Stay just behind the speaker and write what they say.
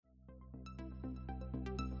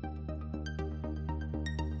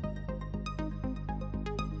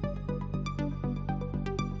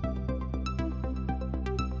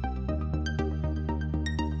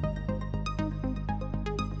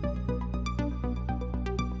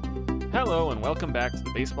Hello and welcome back to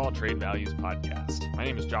the Baseball Trade Values Podcast. My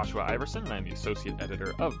name is Joshua Iverson and I'm the Associate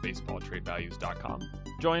Editor of BaseballTradeValues.com.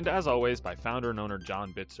 Joined as always by founder and owner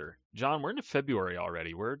John Bitzer. John, we're into February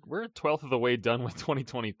already. We're a 12th of the way done with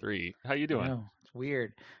 2023. How you doing? I know, it's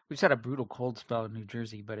weird. We've just had a brutal cold spell in New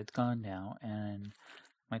Jersey, but it's gone now. And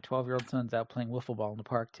my 12-year-old son's out playing wiffle ball in the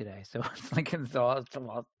park today. So it's like it's all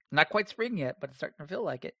not quite spring yet, but it's starting to feel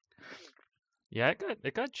like it. Yeah,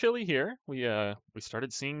 it got chilly here. We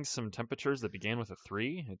started seeing some temperatures that began with a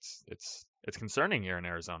 3. It's concerning here in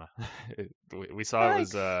Arizona. We saw it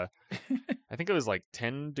was I think it was like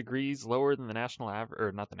 10 degrees lower than the national average,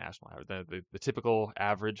 or not the national average, the typical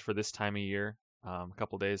average for this time of year. A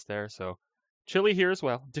couple days there, so chilly here as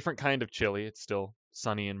well. Different kind of chilly. It's still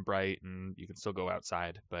sunny and bright, and you can still go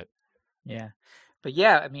outside, but Yeah. But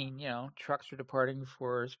yeah, I mean, trucks are departing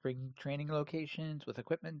for spring training locations with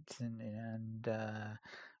equipment, and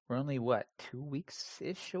we're only 2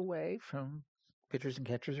 weeks-ish away from pitchers and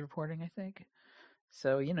catchers reporting, I think.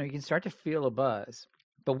 So, you can start to feel a buzz.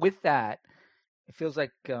 But with that, it feels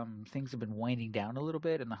like things have been winding down a little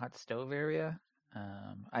bit in the hot stove area.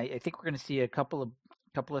 I think we're going to see a couple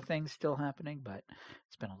of things still happening, but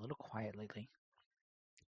it's been a little quiet lately.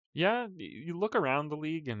 yeah, you look around the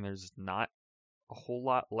league and there's not a whole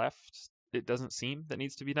lot left. It doesn't seem that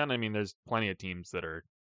needs to be done. I mean, there's plenty of teams that are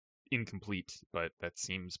incomplete, but that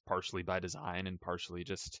seems partially by design and partially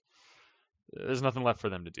just there's nothing left for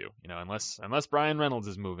them to do. Unless Brian Reynolds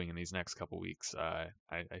is moving in these next couple weeks. I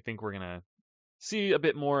think we're gonna see a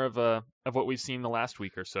bit more of what we've seen the last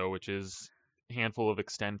week or so, which is a handful of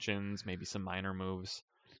extensions, maybe some minor moves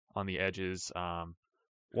on the edges.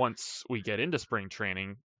 Once we get into spring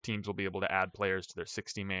training, teams will be able to add players to their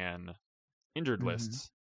 60-man injured lists.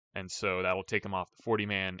 And so that'll take them off the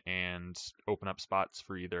 40-man and open up spots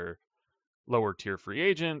for either lower tier free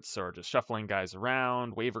agents or just shuffling guys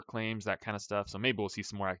around, waiver claims, that kind of stuff. So maybe we'll see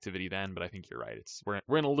some more activity then, but I think you're right.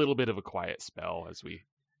 We're in a little bit of a quiet spell as we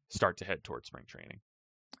start to head towards spring training.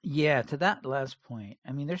 Yeah, to that last point,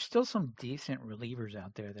 I mean, there's still some decent relievers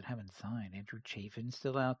out there that haven't signed. Andrew Chafin's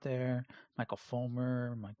still out there, Michael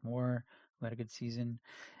Fulmer, Mike Moore, who had a good season.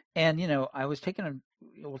 And, I was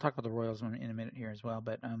we'll talk about the Royals in a minute here as well,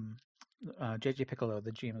 but JJ Piccolo,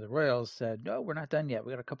 the GM of the Royals, said, no, we're not done yet.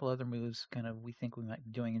 We got a couple other moves we think we might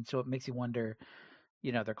be doing. And so it makes you wonder,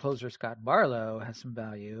 their closer, Scott Barlow, has some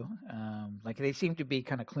value. They seem to be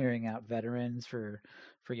kind of clearing out veterans for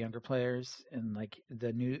younger players, and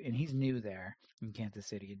he's new there in Kansas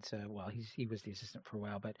City. And so, he was the assistant for a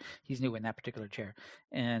while, but he's new in that particular chair.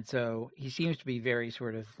 And so he seems to be very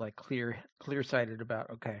sort of clear-sighted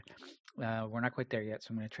about, okay, we're not quite there yet,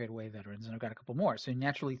 so I'm going to trade away veterans, and I've got a couple more. So you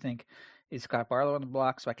naturally think, is Scott Barlow on the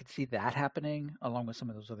block? So I could see that happening along with some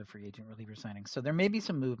of those other free agent reliever signings. So there may be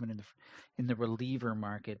some movement in the reliever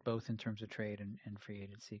market, both in terms of trade and free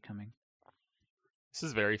agency coming. This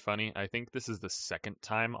is very funny. I think this is the second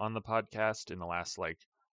time on the podcast in the last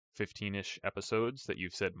 15-ish episodes that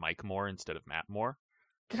you've said Mike Moore instead of Matt Moore.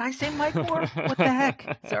 Did I say Mike Moore? What the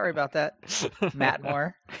heck? Sorry about that. Matt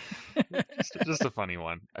Moore. just a funny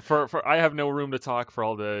one. For I have no room to talk for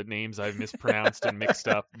all the names I've mispronounced and mixed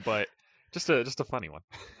up, but just a funny one.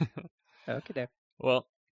 Okay. Well,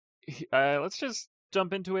 let's just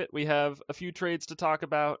jump into it. We have a few trades to talk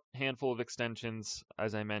about, a handful of extensions,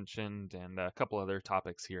 as I mentioned, and a couple other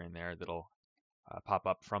topics here and there that'll pop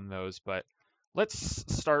up from those. But let's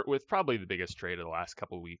start with probably the biggest trade of the last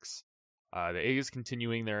couple of weeks. The A's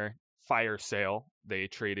continuing their fire sale. They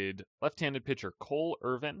traded left-handed pitcher Cole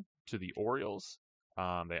Irvin to the Orioles.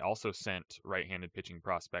 They also sent right-handed pitching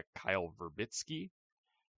prospect Kyle Verbitsky,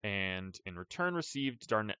 and in return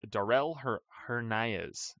received Darrell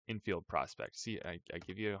Hernandez, infield prospect. See, I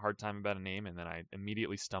give you a hard time about a name, and then I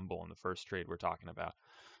immediately stumble in the first trade we're talking about.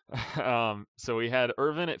 So we had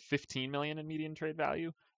Irvin at $15 million in median trade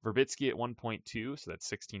value, Verbitsky at 1.2, so that's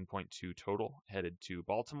 16.2 total, headed to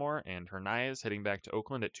Baltimore, and Hernandez heading back to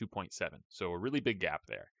Oakland at 2.7. So a really big gap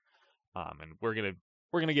there. And we're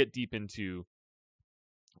gonna get deep into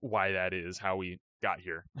why that is, how we got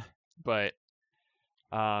here. But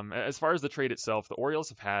as far as the trade itself, the Orioles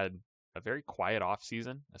have had a very quiet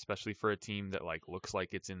offseason, especially for a team that looks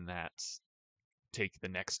like it's in that take the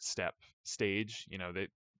next step stage.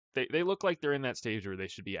 They look like they're in that stage where they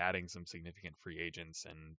should be adding some significant free agents,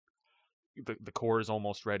 and the core is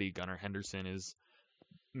almost ready. Gunnar Henderson is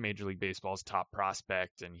Major League Baseball's top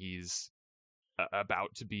prospect, and he's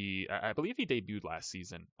about to be, I believe he debuted last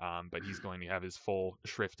season, but he's going to have his full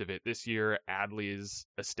shrift of it this year. Adley is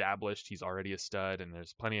established. He's already a stud, and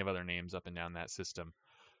there's plenty of other names up and down that system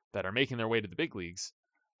that are making their way to the big leagues.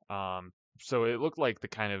 So it looked like the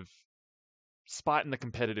kind of spot in the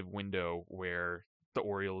competitive window where the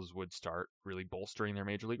Orioles would start really bolstering their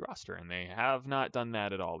major league roster, and they have not done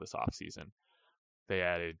that at all this offseason. They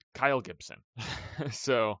added Kyle Gibson.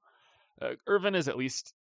 So Irvin is at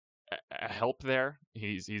least a help there.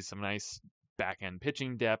 He's some nice back end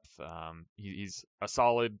pitching depth. He's a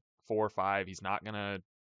solid 4 or 5. He's not gonna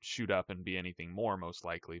shoot up and be anything more most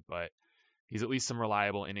likely, but he's at least some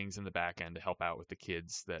reliable innings in the back end to help out with the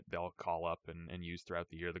kids that they'll call up and use throughout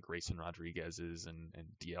the year, the Grayson Rodriguez's and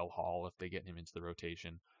DL Hall if they get him into the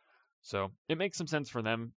rotation. So it makes some sense for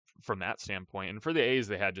them from that standpoint. And for the A's,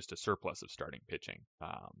 they had just a surplus of starting pitching.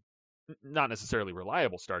 Not necessarily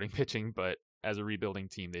reliable starting pitching, but as a rebuilding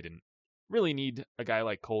team, they didn't really need a guy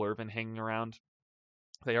like Cole Irvin hanging around.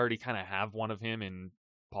 They already kind of have one of him in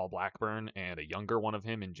Paul Blackburn and a younger one of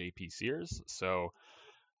him in JP Sears. So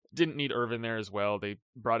didn't need Irvin there as well. They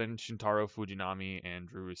brought in Shintaro Fujinami and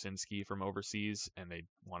Drew Rucinski from overseas, and they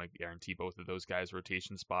want to guarantee both of those guys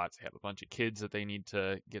rotation spots. They have a bunch of kids that they need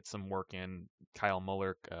to get some work in. Kyle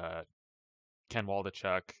Muller, Ken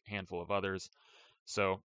Waldachuk, handful of others.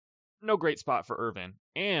 So no great spot for Irvin.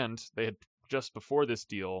 And they had just before this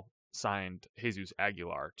deal signed Jesus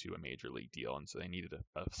Aguilar to a major league deal, and so they needed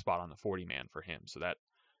a spot on the 40-man for him. So that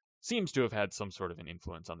seems to have had some sort of an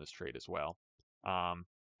influence on this trade as well.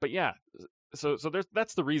 But yeah, so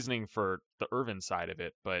that's the reasoning for the Irvin side of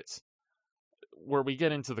it. But where we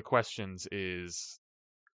get into the questions is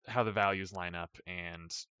how the values line up,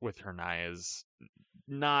 and with Hernandez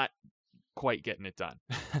not quite getting it done.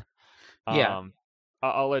 Yeah.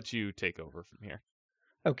 I'll let you take over from here.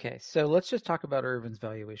 Okay, so let's just talk about Irvin's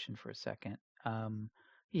valuation for a second.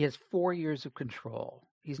 He has 4 years of control.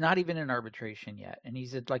 He's not even in arbitration yet, and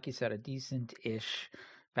he's, like you said, a decent-ish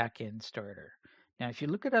back-end starter. Now, if you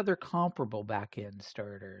look at other comparable back-end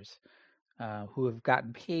starters who have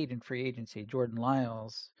gotten paid in free agency, Jordan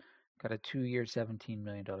Lyles got a 2-year, $17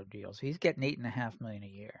 million deal. So he's getting $8.5 million a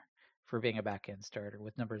year for being a back-end starter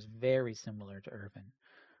with numbers very similar to Irvin.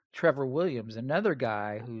 Trevor Williams, another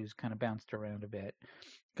guy who's kind of bounced around a bit,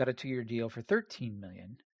 got a 2-year deal for $13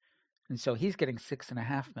 million. And so he's getting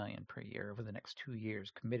 $6.5 million per year over the next 2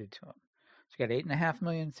 years committed to him. So you got $8.5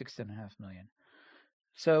 million, $6.5 million.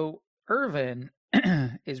 So Irvin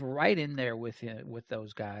is right in there with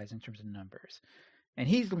those guys in terms of numbers. And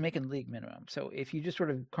he's making league minimum. So if you just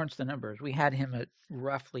sort of crunch the numbers, we had him at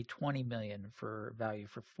roughly $20 million for value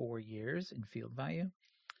for 4 years in field value.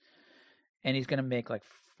 And he's going to make like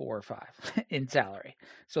 4 or 5 in salary.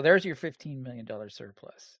 So there's your $15 million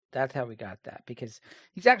surplus. That's how we got that, because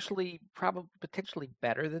he's actually probably potentially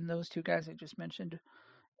better than those two guys I just mentioned.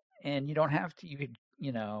 And you don't have to, you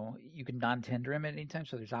can non-tender him at any time.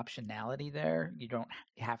 So there's optionality there. You don't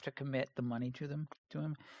have to commit the money to him.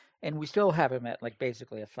 And we still have him at like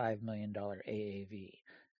basically a $5 million AAV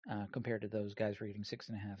compared to those guys who are getting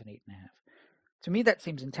 6.5 and 8.5. To me, that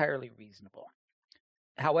seems entirely reasonable.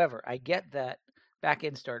 However, I get that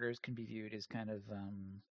back-end starters can be viewed as kind of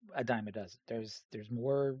a dime a dozen. There's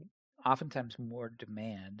oftentimes more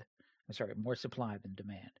supply than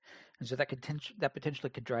demand, and so that potentially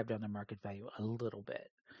could drive down their market value a little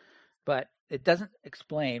bit. But it doesn't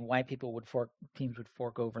explain why teams would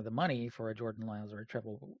fork over the money for a Jordan Lyles or a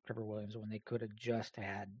Trevor Williams when they could have just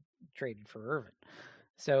had traded for Irvin.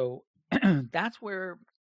 So that's where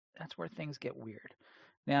things get weird.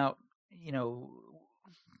 Now,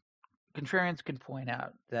 contrarians can point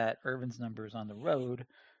out that Irvin's numbers on the road,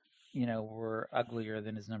 were uglier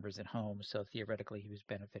than his numbers at home. So theoretically, he was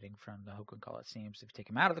benefiting from the Oakland Coliseum. So if you take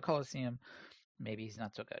him out of the Coliseum, maybe he's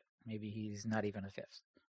not so good. Maybe he's not even a fifth.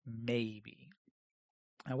 Maybe.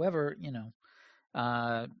 However, in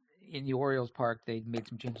the Orioles park, they made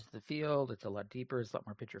some changes to the field. It's a lot deeper. It's a lot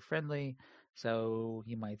more pitcher friendly. So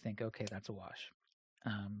you might think, okay, that's a wash.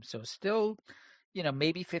 So still,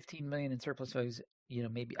 maybe 15 million in surplus values.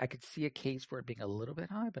 Maybe I could see a case for it being a little bit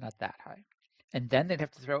high, but not that high. And then they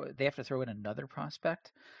have to throw in another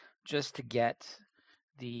prospect just to get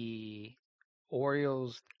the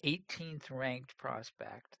Orioles' 18th ranked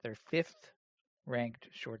prospect, their 5th ranked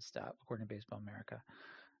shortstop, according to Baseball America,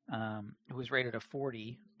 who was rated a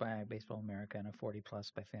 40 by Baseball America and a 40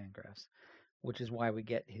 plus by Fangraphs, which is why we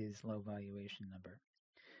get his low valuation number.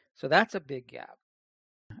 So that's a big gap.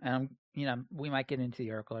 We might get into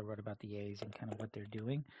the article I wrote about the A's and kind of what they're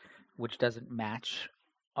doing, which doesn't match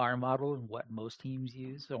our model and what most teams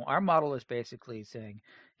use. So our model is basically saying,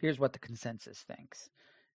 here's what the consensus thinks.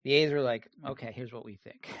 The A's are like, okay, here's what we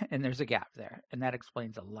think. And there's a gap there. And that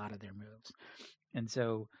explains a lot of their moves. And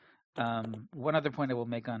so one other point I will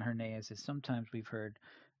make on Hernandez is sometimes we've heard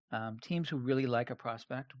teams who really like a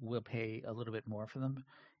prospect will pay a little bit more for them,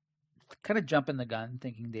 kind of jumping the gun,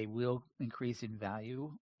 thinking they will increase in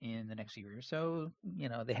value in the next year or so.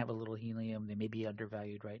 They have a little helium. They may be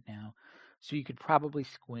undervalued right now. So you could probably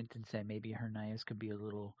squint and say maybe Hernandez could be a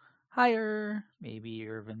little higher, maybe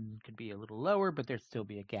Irvin could be a little lower, but there'd still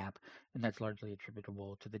be a gap. And that's largely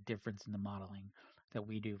attributable to the difference in the modeling that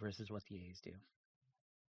we do versus what the A's do.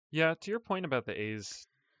 Yeah, to your point about the A's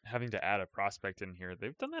having to add a prospect in here,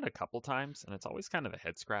 they've done that a couple times, and it's always kind of a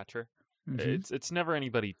head scratcher. Mm-hmm. It's never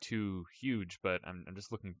anybody too huge, but I'm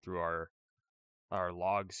just looking through our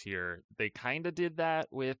logs here. They kind of did that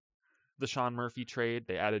with the Sean Murphy trade.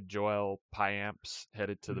 They added Joel Payamps,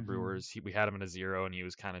 headed to the Mm-hmm. Brewers. We had him in a 0, and he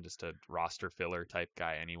was kind of just a roster filler type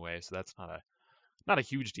guy anyway, so that's not a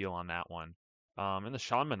huge deal on that one. In the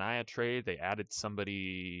Sean Manaea trade, they added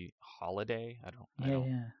somebody Holiday. I Yeah,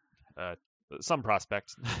 don't uh, some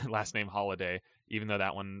prospect, last name Holiday, even though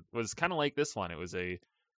that one was kind of like this one.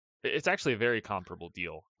 It's actually a very comparable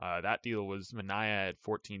deal. That deal was Manaea at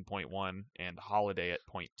 14.1 and Holiday at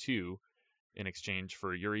 0.2 in exchange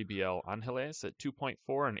for Uribiel Angeles at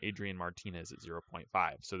 2.4 and Adrian Martinez at 0.5.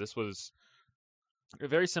 So this was a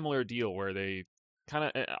very similar deal where they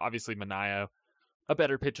kind of, obviously Manaea, a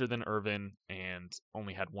better pitcher than Irvin and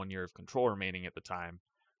only had 1 year of control remaining at the time.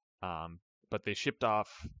 But they shipped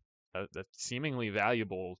off a seemingly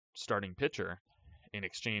valuable starting pitcher in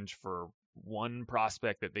exchange for one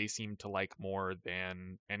prospect that they seem to like more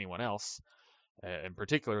than anyone else, and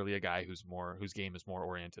particularly a guy whose game is more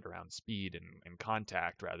oriented around speed and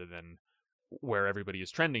contact rather than where everybody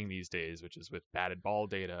is trending these days, which is with batted ball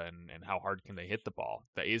data and how hard can they hit the ball.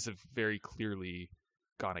 The A's have very clearly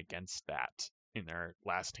gone against that in their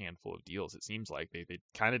last handful of deals. It seems like they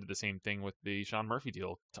kind of did the same thing with the Sean Murphy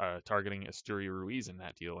deal, targeting Asturi Ruiz in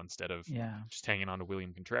that deal instead of just hanging on to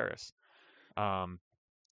William Contreras.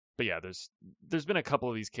 But yeah, there's been a couple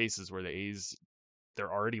of these cases where the A's,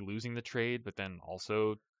 they're already losing the trade, but then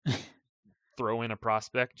also throw in a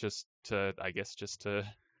prospect just to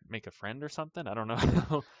make a friend or something. I don't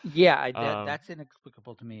know. Yeah, that's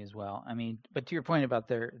inexplicable to me as well. I mean, but to your point about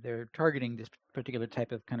they're targeting this particular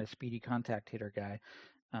type of kind of speedy contact hitter guy.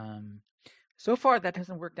 So far, that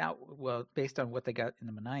hasn't worked out well based on what they got in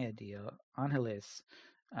the Manaea deal. Angeles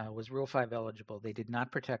was Rule 5 eligible. They did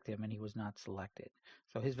not protect him, and he was not selected.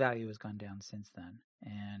 So his value has gone down since then.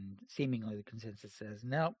 And seemingly the consensus says,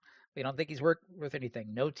 no, we don't think he's worth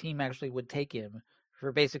anything. No team actually would take him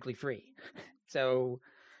for basically free. So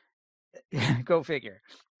go figure.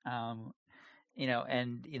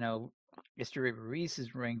 Esteury Ruiz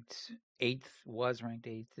is was ranked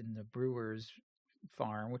eighth in the Brewers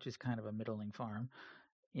farm, which is kind of a middling farm,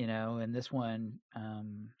 and this one,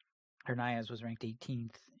 Hernandez was ranked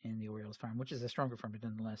 18th in the Orioles farm, which is a stronger farm, but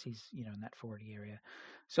nonetheless, he's, in that 40 area.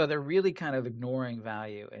 So they're really kind of ignoring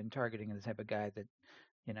value and targeting the type of guy that,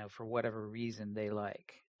 for whatever reason they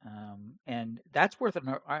like. And that's worth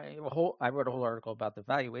I wrote a whole article about the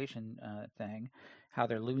valuation thing, how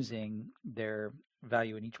they're losing their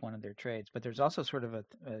value in each one of their trades. But there's also sort of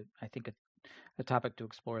I think a topic to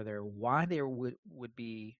explore there, why they would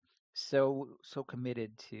be so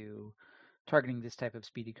committed to targeting this type of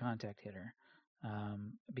speedy contact hitter,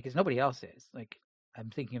 because nobody else is. Like, I'm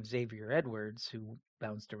thinking of Xavier Edwards, who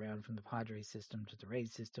bounced around from the Padres system to the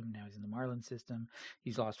Rays system. Now he's in the Marlins system.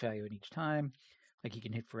 He's lost value in each time. Like, he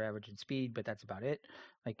can hit for average and speed, but that's about it.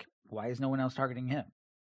 Like, why is no one else targeting him?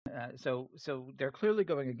 So they're clearly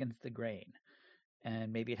going against the grain,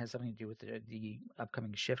 and maybe it has something to do with the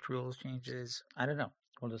upcoming shift rules changes. I don't know.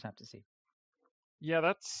 We'll just have to see.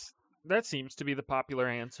 Yeah, that seems to be the popular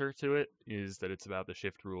answer to it, is that it's about the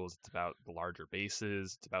shift rules, it's about the larger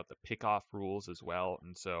bases, it's about the pickoff rules as well,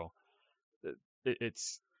 and so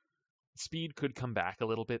it's speed could come back a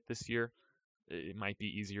little bit this year. It might be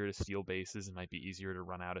easier to steal bases, it might be easier to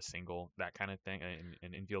run out a single, that kind of thing,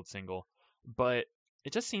 an infield single, but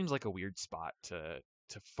it just seems like a weird spot to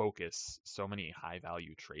focus so many high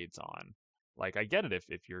value trades on. Like, I get it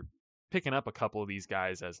if you're picking up a couple of these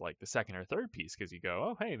guys as like the second or third piece because you go,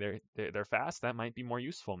 oh, hey, they're fast, that might be more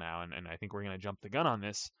useful now, and I think we're going to jump the gun on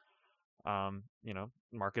this,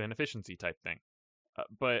 market inefficiency type thing.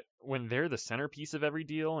 But when they're the centerpiece of every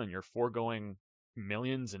deal and you're foregoing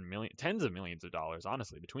millions and tens of millions of dollars,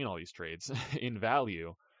 honestly, between all these trades in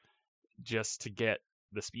value just to get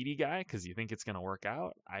the speedy guy because you think it's going to work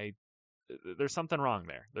out, there's something wrong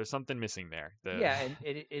there. There's something missing there. Yeah,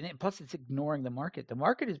 and plus it's ignoring the market. The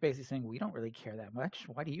market is basically saying, we don't really care that much.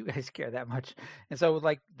 Why do you guys care that much? And so,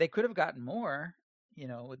 like, they could have gotten more.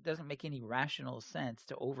 It doesn't make any rational sense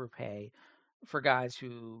to overpay for guys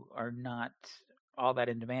who are not all that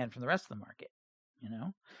in demand from the rest of the market.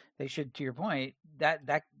 They should, to your point,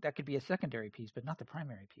 that could be a secondary piece, but not the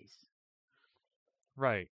primary piece.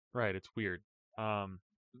 Right, right. It's weird. Um,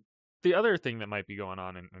 the other thing that might be going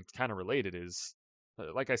on, and it's kind of related, is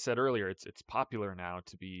like I said earlier, it's popular now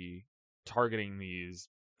to be targeting these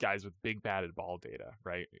guys with big batted ball data,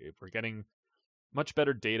 right? If we're getting much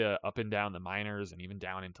better data up and down the minors and even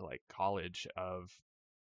down into like college of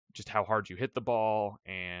just how hard you hit the ball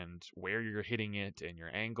and where you're hitting it and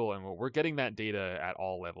your angle, and we're getting that data at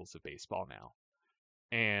all levels of baseball now.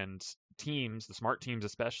 And teams, the smart teams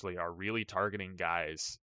especially, are really targeting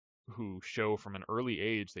guys who show from an early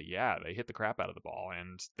age that, yeah, they hit the crap out of the ball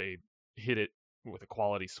and they hit it with a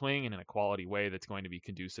quality swing and in a quality way that's going to be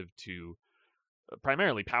conducive to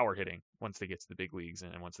primarily power hitting once they get to the big leagues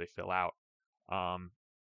and once they fill out. Um,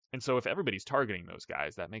 and so if everybody's targeting those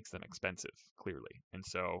guys, that makes them expensive, clearly. And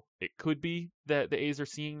so it could be that the A's are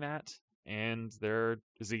seeing that and they're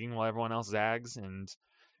zigging while everyone else zags, and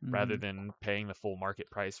rather Hmm. than paying the full market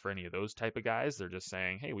price for any of those type of guys, they're just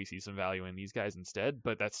saying, hey, we see some value in these guys instead.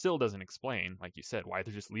 But that still doesn't explain, like you said, why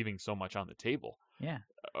they're just leaving so much on the table. Yeah.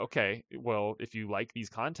 Okay, well, if you like these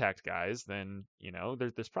contact guys, then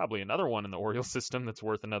there's probably another one in the Orioles system that's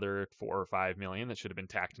worth another 4 or 5 million that should have been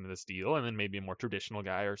tacked into this deal, and then maybe a more traditional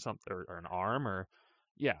guy or something, or an arm, or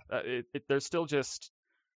yeah, there's still just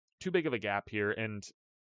too big of a gap here, and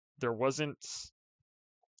there wasn't.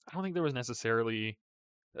 I don't think there was necessarily.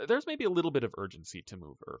 There's maybe a little bit of urgency to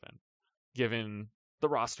move Irvin, given the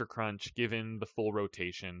roster crunch, given the full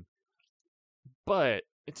rotation, but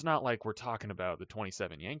it's not like we're talking about the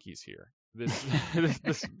 27 Yankees here.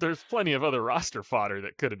 There's plenty of other roster fodder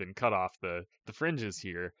that could have been cut off the fringes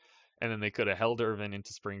here, and then they could have held Irvin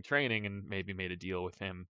into spring training and maybe made a deal with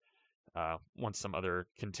him once some other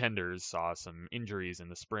contenders saw some injuries in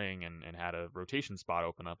the spring and had a rotation spot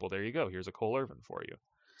open up. Well, there you go. Here's a Cole Irvin for you.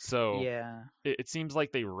 So Yeah. it seems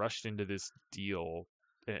like they rushed into this deal,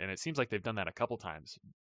 and it seems like they've done that a couple times.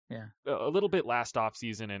 Yeah. A little bit last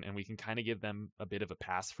offseason, and we can kind of give them a bit of a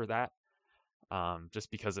pass for that, just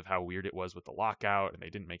because of how weird it was with the lockout, and they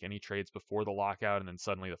didn't make any trades before the lockout, and then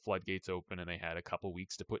suddenly the floodgates open, and they had a couple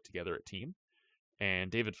weeks to put together a team. And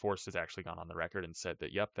David Forst has actually gone on the record and said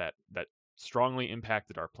that, yep, that strongly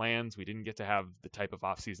impacted our plans. We didn't get to have the type of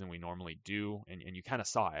offseason we normally do, and you kind of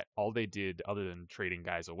saw it. All they did, other than trading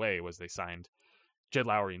guys away, was they signed Jed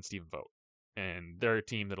Lowry and Stephen Vogt, and they're a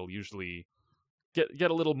team that'll usually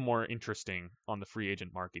get a little more interesting on the free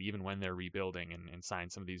agent market, even when they're rebuilding, and sign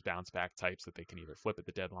some of these bounce back types that they can either flip at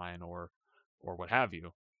the deadline or what have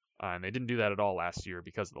you. And they didn't do that at all last year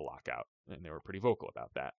because of the lockout, and they were pretty vocal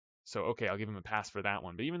about that. So okay, I'll give them a pass for that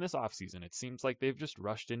one. But even this offseason, it seems like they've just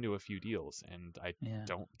rushed into a few deals, and I Yeah.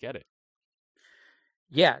 don't get it.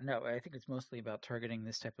 Yeah. No, I think it's mostly about targeting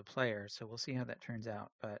this type of player. So we'll see how that turns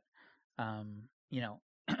out. But you know,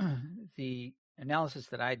 the analysis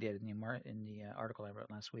that I did in the article I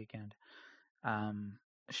wrote last weekend um,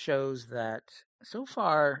 shows that so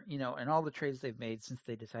far, in all the trades they've made since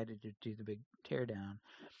they decided to do the big teardown,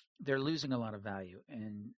 they're losing a lot of value,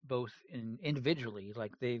 and both individually,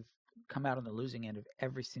 like they've come out on the losing end of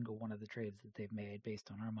every single one of the trades that they've made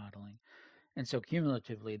based on our modeling, and so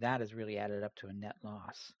cumulatively, that has really added up to a net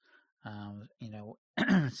loss.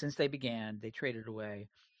 Since they began, they traded away,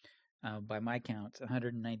 by my count,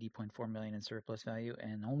 190.4 million in surplus value,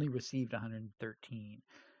 and only received 113.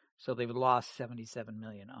 So they've lost 77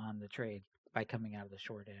 million on the trade by coming out of the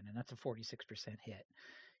short end, and that's a 46% hit.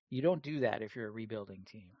 You don't do that if you're a rebuilding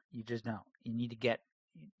team. You just don't. You need to get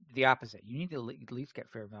the opposite. You need to at least get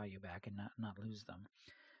fair value back and not lose them.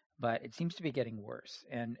 But it seems to be getting worse.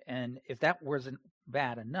 And if that wasn't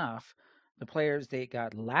bad enough, the players they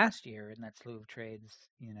got last year in that slew of trades,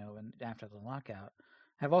 and after the lockout,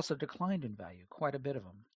 have also declined in value. Quite a bit of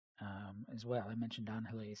them, as well. I mentioned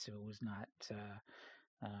Angeles, who was not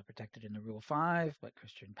protected in the Rule 5, but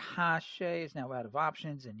Christian Pache is now out of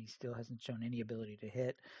options, and he still hasn't shown any ability to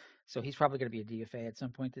hit. So he's probably going to be a DFA at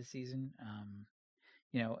some point this season.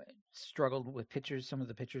 Struggled with pitchers. Some of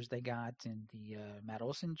the pitchers they got in the Matt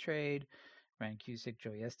Olson trade, Ryan Cusick,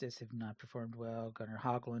 Joey Estes have not performed well. Gunnar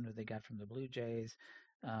Hoglund, who they got from the Blue Jays,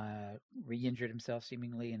 re-injured himself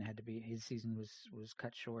seemingly and his season was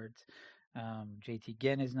cut short. JT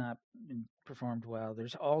Ginn has not performed well.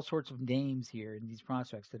 There's all sorts of names here in these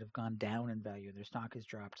prospects that have gone down in value. Their stock has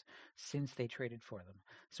dropped since they traded for them.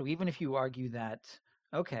 So even if you argue that,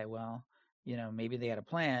 okay, well, maybe they had a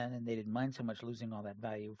plan and they didn't mind so much losing all that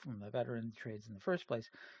value from the veteran trades in the first place,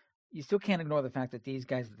 you still can't ignore the fact that these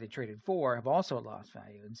guys that they traded for have also lost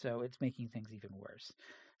value. And so it's making things even worse.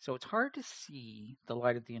 So it's hard to see the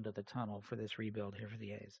light at the end of the tunnel for this rebuild here for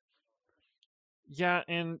the A's. Yeah,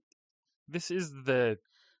 and this is the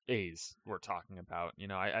A's we're talking about.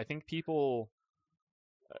 I think people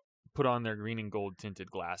put on their green and gold tinted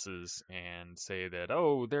glasses and say that,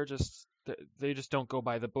 oh, they just don't go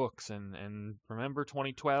by the books, and remember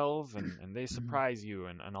 2012, and they Mhm. surprise you,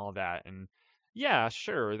 and all that. And yeah,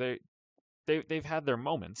 sure, they've had their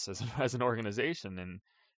moments as as an organization,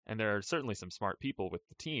 and there are certainly some smart people with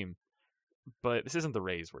the team, but this isn't the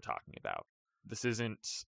Rays we're talking about. This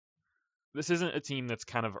isn't this isn't a team that's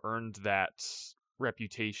kind of earned that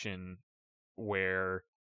reputation where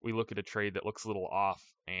we look at a trade that looks a little off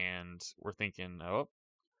and we're thinking, oh,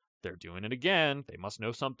 they're doing it again. They must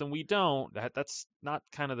know something we don't. That's not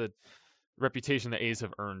kind of the reputation the A's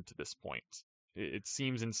have earned to this point. It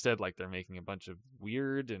seems instead like they're making a bunch of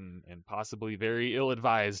weird and possibly very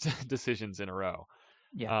ill-advised decisions in a row.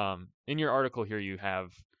 Yeah. In your article here, you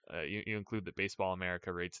have you include that Baseball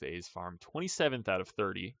America rates the A's farm 27th out of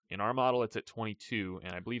 30. In our model, it's at 22,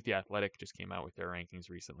 and I believe the Athletic just came out with their rankings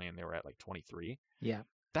recently, and they were at like 23. Yeah.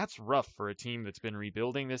 That's rough for a team that's been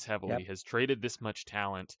rebuilding this heavily, Yep. has traded this much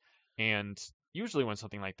talent, and usually when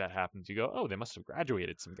something like that happens, you go, oh, they must have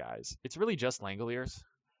graduated some guys. It's really just Langoliers.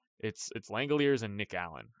 It's Langoliers and Nick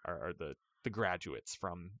Allen are the graduates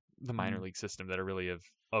from the minor Mhm. league system that are really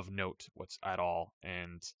of note what's at all.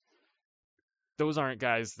 And those aren't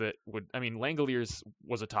guys that would. I mean, Langoliers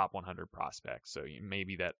was a top 100 prospect, so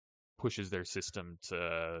maybe that pushes their system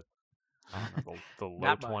to I don't know the low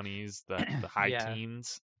Not much. 20s, the high Yeah.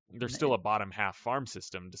 teens. They're N- still a bottom half farm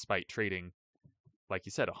system despite trading, like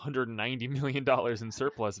you said, $190 million in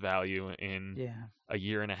surplus value in Yeah. a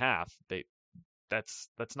year and a half. That's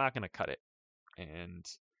not going to cut it. And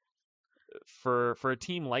for a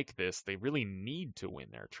team like this, they really need to win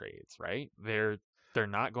their trades, right? They're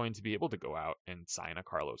not going to be able to go out and sign a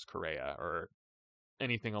Carlos Correa or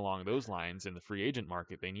anything along those lines in the free agent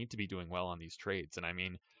market. They need to be doing well on these trades. And I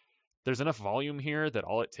mean, there's enough volume here that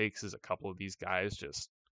all it takes is a couple of these guys just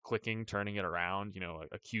clicking, turning it around. You know,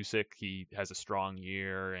 a Cusick, he has a strong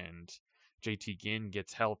year, and JT Ginn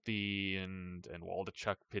gets healthy, and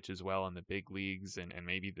Waldachuk pitches well in the big leagues, and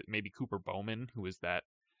maybe Cooper Bowman, who is that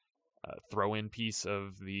throw-in piece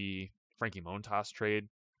of the Frankie Montas trade,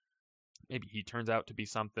 maybe he turns out to be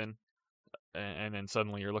something, and then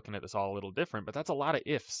suddenly you're looking at this all a little different. But that's a lot of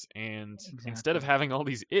ifs, and instead of Exactly. having all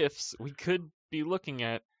these ifs, we could be looking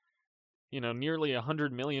at nearly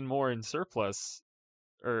 100 million more in surplus,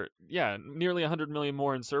 or yeah, nearly 100 million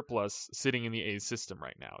more in surplus sitting in the A's system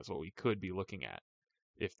right now is what we could be looking at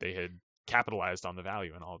if they had capitalized on the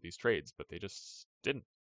value in all of these trades, but they just didn't.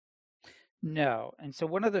 No. And so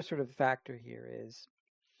one other sort of factor here is,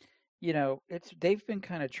 they've been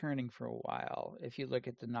kind of churning for a while. If you look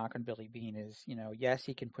at the knock on Billy Bean is, yes,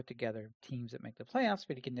 he can put together teams that make the playoffs,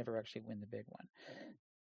 but he can never actually win the big one.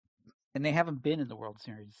 And they haven't been in the World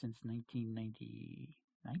Series since 1990.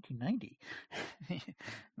 1990.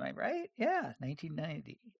 Am I right? Yeah,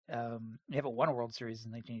 1990. They haven't won a World Series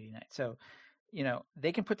in 1989. So,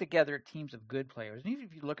 they can put together teams of good players. And even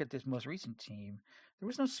if you look at this most recent team, there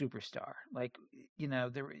was no superstar. Like,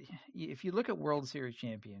 if you look at World Series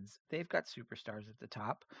champions, they've got superstars at the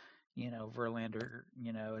top. Verlander,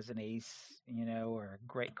 as an ace, or a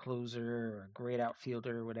great closer or a great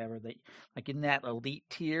outfielder or whatever. They like in that elite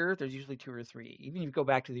tier, there's usually two or three. Even if you go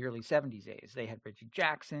back to the early '70s days, they had Reggie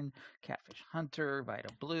Jackson, Catfish Hunter, Vida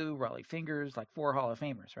Blue, Raleigh Fingers, like four Hall of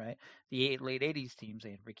Famers, right? The late '80s teams,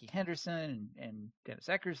 they had Ricky Henderson and Dennis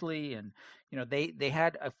Eckersley, and they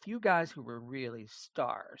had a few guys who were really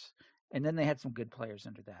stars, and then they had some good players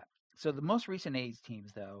under that. So the most recent A's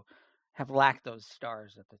teams, though, have lacked those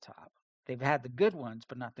stars at the top. They've had the good ones,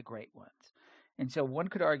 but not the great ones. And so one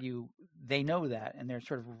could argue they know that, and they're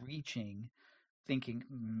sort of reaching, thinking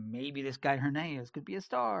maybe this guy Hernandez could be a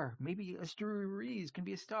star. Maybe Esteury Ruiz can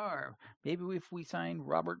be a star. Maybe if we sign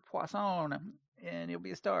Robert Poisson, and he'll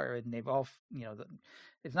be a star. And they've all,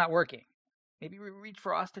 it's not working. Maybe we reach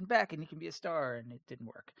for Austin Beck, and he can be a star, and it didn't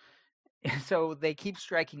work. And so they keep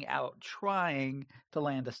striking out, trying to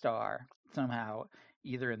land a star somehow,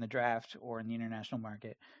 either in the draft or in the international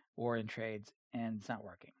market or in trades, and it's not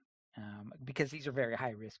working because these are very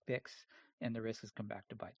high risk picks, and the risk has come back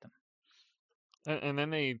to bite them. And then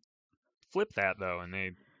they flip that though, and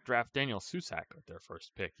they draft Daniel Susac with their first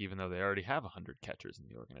pick, even though they already have 100 catchers in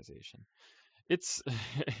the organization. It's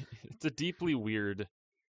it's a deeply weird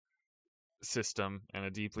system and a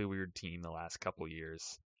deeply weird team the last couple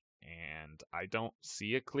years, and I don't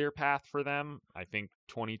see a clear path for them. I think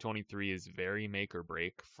 2023 is very make or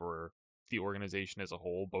break for the organization as a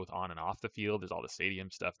whole, both on and off the field. There's all the stadium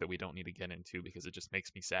stuff that we don't need to get into because it just makes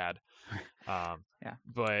me sad. Yeah.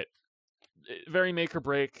 But very make or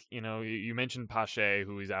break. You mentioned Pache,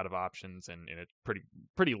 who is out of options, and it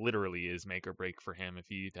pretty literally is make or break for him if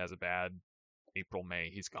he has a bad April, May,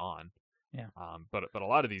 he's gone. Yeah. But a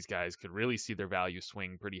lot of these guys could really see their value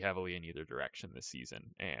swing pretty heavily in either direction this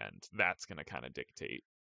season, and that's going to kind of dictate: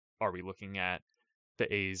 are we looking at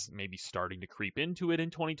the A's maybe starting to creep into it in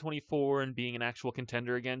 2024 and being an actual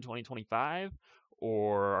contender again 2025,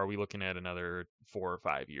 or are we looking at another 4 or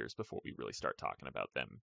 5 years before we really start talking about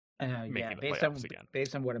them making the playoffs again?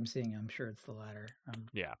 Based on what I'm seeing, I'm sure it's the latter.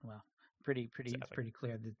 Yeah. Well, pretty, Exactly. It's pretty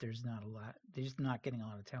clear that there's not a lot. They're just not getting a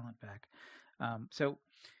lot of talent back. So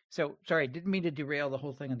sorry, didn't mean to derail the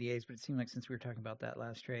whole thing on the A's, but it seemed like since we were talking about that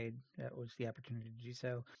last trade, that was the opportunity to do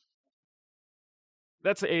so.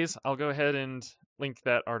 That's the A's. I'll go ahead and link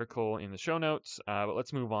that article in the show notes. But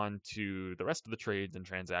let's move on to the rest of the trades and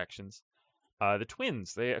transactions. The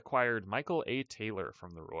Twins, they acquired Michael A. Taylor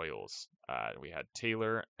from the Royals. We had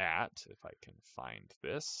Taylor at, if I can find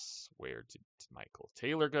this, where did Michael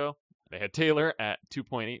Taylor go? They had Taylor at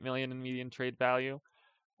 $2.8 million in median trade value.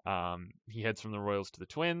 He heads from the Royals to the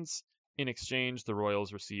Twins. In exchange, the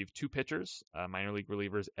Royals received 2 pitchers, minor league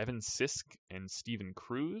relievers Evan Sisk and Steven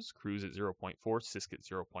Cruz. Cruz at 0.4, Sisk at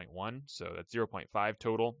 0.1, so that's 0.5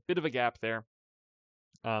 total. Bit of a gap there.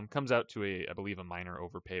 Comes out to I believe, a minor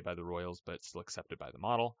overpay by the Royals, but still accepted by the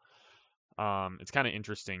model. It's kind of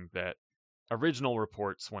interesting that original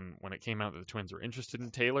reports, when it came out that the Twins were interested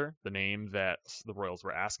in Taylor, the name that the Royals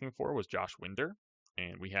were asking for was Josh Winder,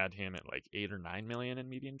 and we had him at like 8 or 9 million in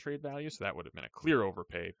median trade value, so that would have been a clear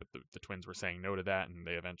overpay, but the Twins were saying no to that, and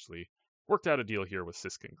they eventually worked out a deal here with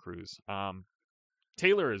Sisk and Cruz.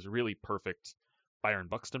 Taylor is really perfect Byron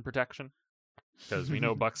Buxton protection, because we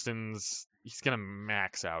know he's going to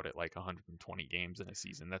max out at like 120 games in a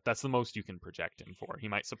season. That's the most you can project him for. He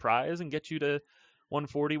might surprise and get you to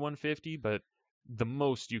 140, 150, but the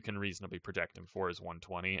most you can reasonably project him for is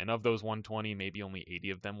 120. And of those 120, maybe only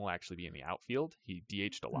 80 of them will actually be in the outfield. He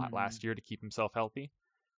DH'd a lot last year to keep himself healthy,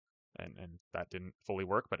 and that didn't fully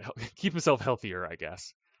work, but keep himself healthier, I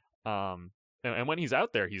guess. And when he's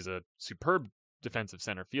out there, he's a superb defensive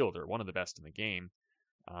center fielder, one of the best in the game.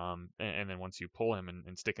 And then once you pull him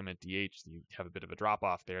and stick him at DH, you have a bit of a drop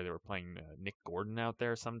off there. They were playing Nick Gordon out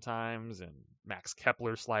there sometimes, and Max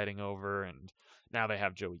Kepler sliding over, and now they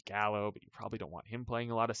have Joey Gallo, but you probably don't want him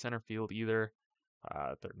playing a lot of center field either.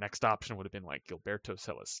 Their next option would have been like Gilberto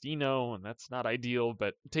Celestino, and that's not ideal.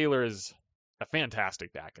 But Taylor is a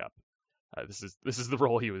fantastic backup. This is the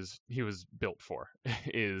role he was built for,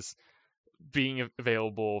 is being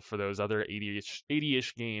available for those other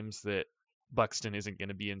 80-ish games that Buxton isn't going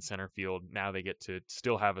to be in center field. Now they get to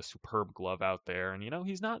still have a superb glove out there. And,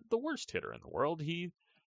 he's not the worst hitter in the world. He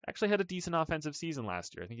actually had a decent offensive season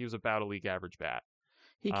last year. I think he was about a league average bat.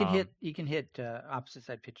 He can hit opposite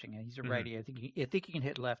side pitching, and he's a righty. I think he can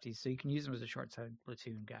hit lefties, so you can use him as a short side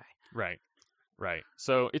platoon guy. Right.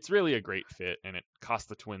 So it's really a great fit, and it cost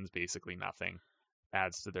the Twins basically nothing.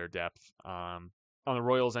 Adds to their depth. On the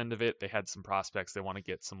Royals end of it, they had some prospects. They want to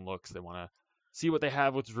get some looks. They want to see what they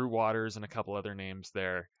have with Drew Waters and a couple other names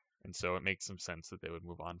there. And so it makes some sense that they would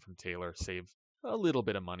move on from Taylor, save a little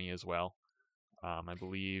bit of money as well. I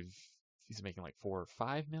believe he's making like 4 or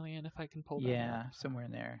 5 million, if I can pull that up. Yeah, somewhere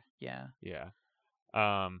in there. Yeah.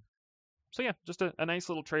 So yeah, just a nice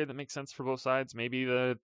little trade that makes sense for both sides. Maybe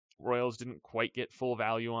the Royals didn't quite get full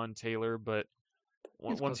value on Taylor, but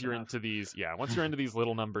once you're into these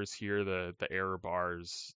little numbers here, the error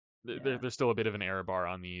bars, there's still a bit of an error bar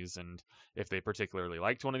on these, and if they particularly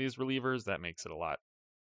liked one of these relievers, that makes it a lot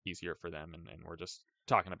easier for them, and we're just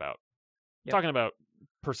talking about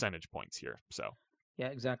percentage points here. So yeah,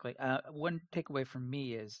 exactly. One takeaway from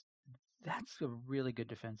me is that's a really good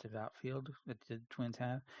defensive outfield that the Twins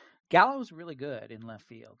have. Gallo's really good in left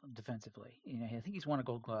field defensively. I think he's won a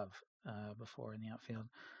Gold Glove before in the outfield.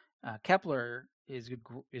 Kepler is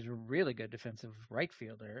a really good defensive right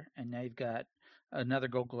fielder, and now you've got another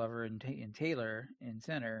Gold Glover in Taylor in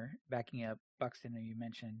center, backing up Buxton, who you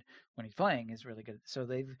mentioned when he's playing, is really good. So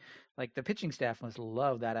they've the pitching staff must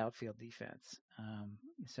love that outfield defense.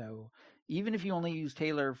 So even if you only use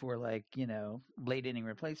Taylor for late inning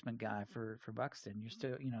replacement guy for Buxton, you're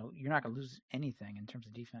still you're not going to lose anything in terms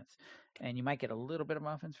of defense, and you might get a little bit of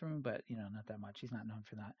offense from him, but not that much. He's not known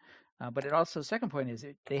for that. But it also, second point is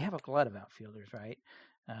they have a lot of outfielders, right?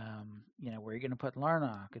 Where you're going to put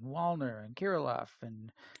Larnach and Wallner and Kirilloff,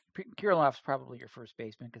 and Kirilloff's probably your first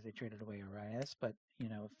baseman because they traded away Arias, but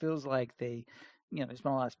it feels like there's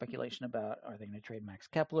been a lot of speculation about, are they going to trade Max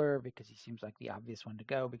Kepler because he seems like the obvious one to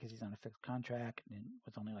go because he's on a fixed contract and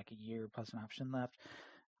with only like a year plus an option left.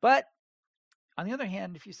 But on the other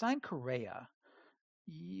hand, if you sign Correa,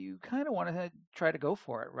 you kind of want to try to go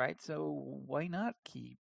for it, right? So why not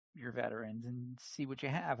keep your veterans and see what you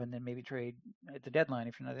have, and then maybe trade at the deadline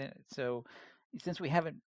if you're not in it. So since we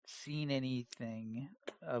haven't seen anything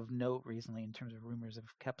of note recently in terms of rumors of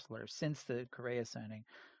Kepler since the Correa signing,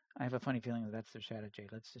 I have a funny feeling that that's their strategy.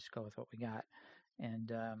 Let's just go with what we got,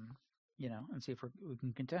 and and see if we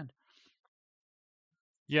can contend.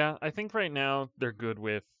 Yeah, I think right now they're good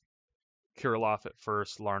with Kirilloff at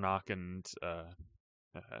first, Larnach and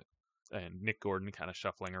Nick Gordon kind of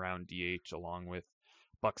shuffling around DH along with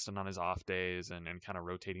Buxton on his off days and kind of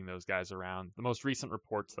rotating those guys around. The most recent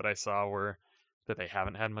reports that I saw were that they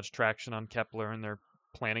haven't had much traction on Kepler and they're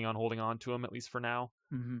planning on holding on to him at least for now.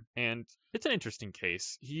 Mm-hmm. And it's an interesting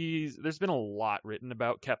case. There's been a lot written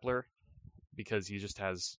about Kepler because he just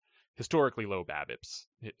has historically low BABIPs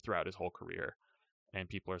throughout his whole career. And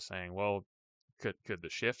people are saying, well, could the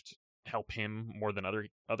shift help him more than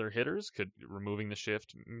other hitters? Could removing the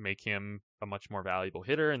shift make him a much more valuable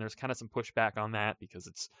hitter? And there's kind of some pushback on that because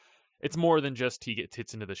it's more than just he gets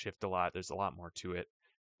hits into the shift a lot. There's a lot more to it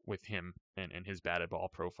with him and his batted ball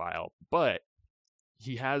profile. But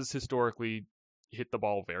he has historically hit the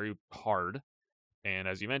ball very hard. And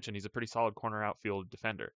as you mentioned, he's a pretty solid corner outfield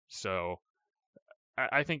defender. So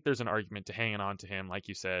I think there's an argument to hanging on to him. Like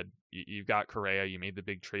you said, you've got Correa. You made the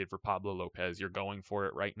big trade for Pablo Lopez. You're going for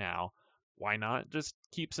it right now. Why not just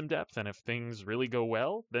keep some depth? And if things really go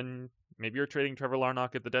well, then maybe you're trading Trevor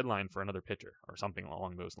Larnach at the deadline for another pitcher or something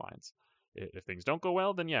along those lines. If things don't go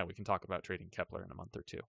well, then yeah, we can talk about trading Kepler in a month or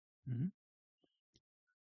two. Mm-hmm.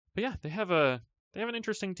 But yeah, they have an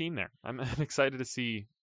interesting team there. I'm excited to see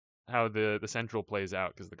how the Central plays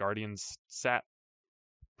out because the Guardians sat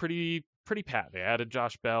pretty pat. They added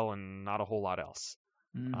Josh Bell and not a whole lot else.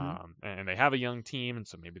 Mm-hmm. And they have a young team, and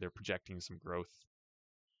so maybe they're projecting some growth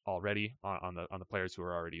already on the players who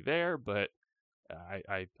are already there. But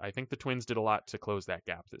I think the Twins did a lot to close that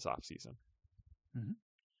gap this offseason. Mm-hmm.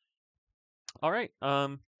 All right.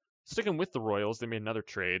 Sticking with the Royals, they made another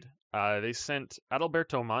trade. They sent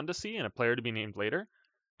Adalberto Mondesi and a player to be named later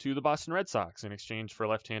to the Boston Red Sox in exchange for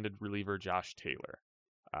left-handed reliever Josh Taylor.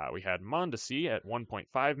 We had Mondesi at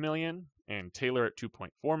 $1.5 million and Taylor at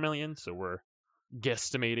 $2.4 million, so we're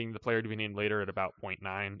guesstimating the player to be named later at about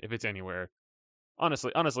 0.9 if it's anywhere.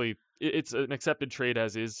 Honestly, it's an accepted trade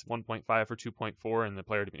as is, 1.5 for 2.4, and the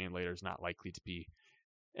player to be named later is not likely to be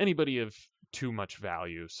anybody of too much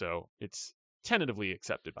value, so it's tentatively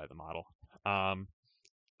accepted by the model.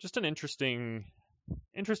 Just an interesting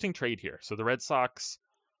trade here. So the Red Sox,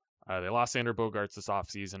 they lost Xander Bogaerts this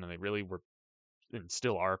offseason, and they really were and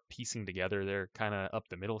still are piecing together their kind of up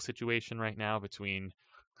the middle situation right now between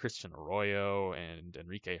Christian Arroyo and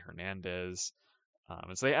Enrique Hernandez.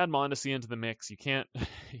 And so they add Mondesi into the mix. You can't.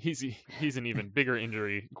 He's an even bigger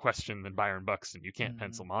injury question than Byron Buxton. You can't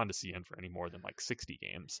pencil Mondesi in for any more than like 60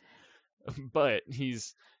 games. But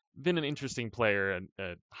he's been an interesting player,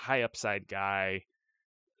 a high upside guy,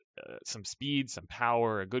 some speed, some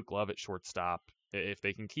power, a good glove at shortstop. If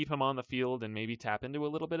they can keep him on the field and maybe tap into a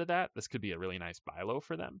little bit of that, this could be a really nice buy low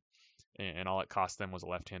for them. And all it cost them was a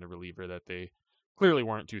left-handed reliever that they clearly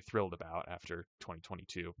weren't too thrilled about after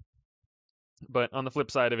 2022. But on the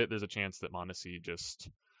flip side of it, there's a chance that Mondesi just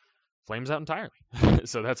flames out entirely.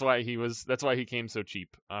 So that's why he came so cheap.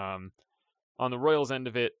 On the Royals end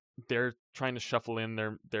of it, they're trying to shuffle in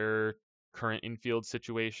their current infield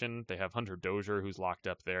situation. They have Hunter Dozier, who's locked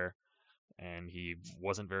up there, and he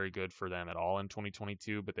wasn't very good for them at all in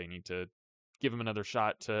 2022, but they need to give him another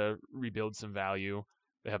shot to rebuild some value.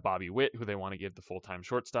 They have Bobby Witt, who they want to give the full-time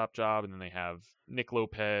shortstop job, and then they have Nick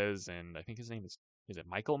Lopez, and I think his name is it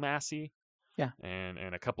Michael Massey? Yeah. And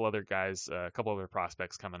a couple other guys, a couple other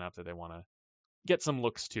prospects coming up that they want to get some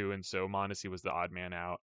looks to, and so Mondesi was the odd man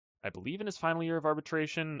out, I believe, in his final year of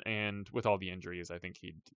arbitration, and with all the injuries, I think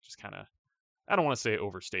he'd just kind of, I don't want to say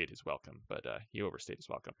overstayed his welcome, but he overstayed his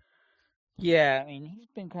welcome. Yeah, I mean, he's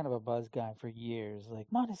been kind of a buzz guy for years. Like,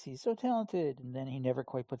 Mondesi's so talented, and then he never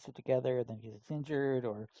quite puts it together. Then he gets injured,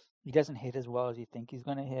 or he doesn't hit as well as you think he's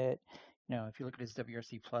going to hit. If you look at his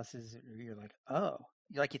WRC pluses, you're like, oh,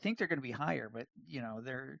 you think they're going to be higher, but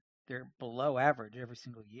they're below average every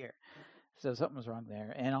single year. So something was wrong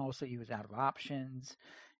there, and also he was out of options.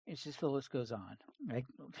 It's just the list goes on. Right?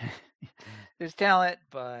 There's talent,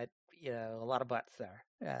 but a lot of butts there.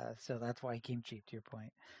 So that's why he came cheap, to your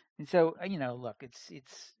point. And so, look,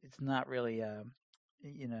 it's not really,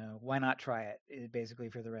 why not try it? Basically,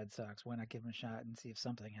 for the Red Sox, why not give him a shot and see if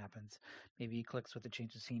something happens? Maybe he clicks with a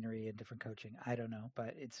change of scenery and different coaching. I don't know,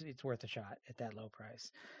 but it's worth a shot at that low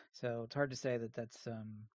price. So it's hard to say that's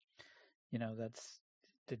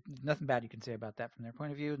nothing bad you can say about that from their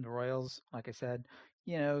point of view. And the Royals, like I said,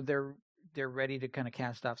 they're ready to kind of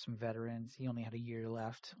cast off some veterans. He only had a year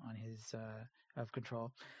left on his of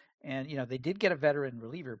control. And they did get a veteran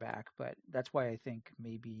reliever back, but that's why I think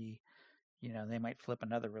maybe they might flip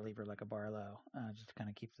another reliever like a Barlow, just to kind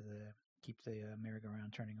of keep the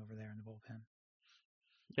merry-go-round turning over there in the bullpen.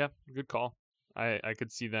 Yeah, good call. I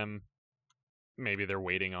could see them. Maybe they're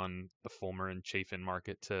waiting on the Fulmer and Chafin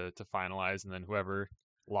market to finalize, and then whoever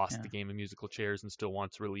lost the game of musical chairs and still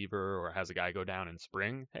wants a reliever or has a guy go down in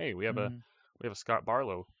spring, hey, we have a Scott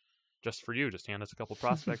Barlow just for you. Just hand us a couple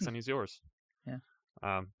prospects and he's yours. Yeah.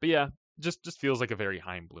 But yeah, just feels like a very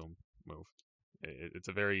Chaim Bloom move. It's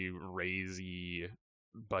a very raisy,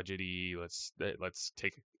 budgety. Let's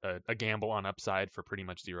take a gamble on upside for pretty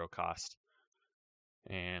much zero cost,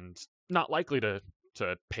 and not likely to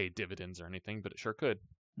pay dividends or anything, but it sure could.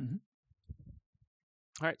 Mm-hmm.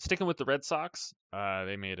 All right, sticking with the Red Sox,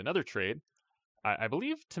 they made another trade, I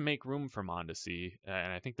believe, to make room for Mondesi,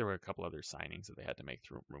 and I think there were a couple other signings that they had to make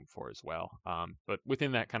room for as well. But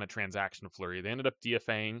within that kind of transaction flurry, they ended up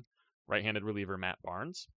DFAing right-handed reliever Matt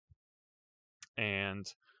Barnes, and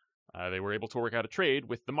they were able to work out a trade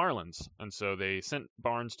with the Marlins. And so they sent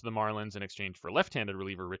Barnes to the Marlins in exchange for left-handed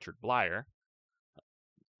reliever Richard Bleier.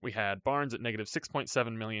 We had Barnes at negative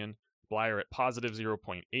 $6.7 million, Bleier at positive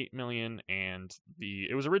 $0.8 million, and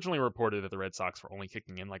it was originally reported that the Red Sox were only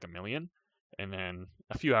kicking in like $1 million. And then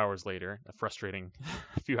a few hours later, a frustrating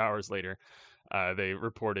few hours later, they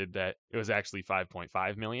reported that it was actually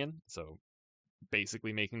 $5.5 million. So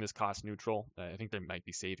basically making this cost neutral. I think they might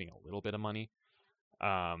be saving a little bit of money.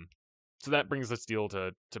 So that brings this deal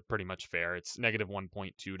to pretty much fair. It's negative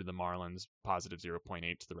 1.2 to the Marlins, positive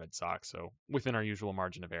 0.8 to the Red Sox. So within our usual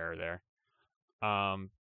margin of error there.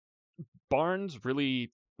 Barnes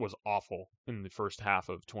really was awful in the first half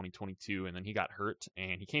of 2022, and then he got hurt,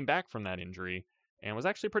 and he came back from that injury and was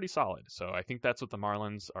actually pretty solid. So I think that's what the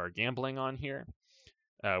Marlins are gambling on here.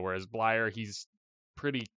 Whereas Bleier, he's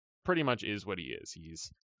pretty much is what he is.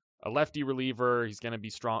 He's a lefty reliever. He's going to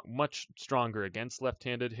be much stronger against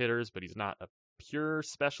left-handed hitters, but he's not a pure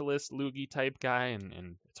specialist loogie type guy,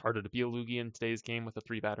 and it's harder to be a loogie in today's game with a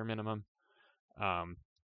 3-batter minimum.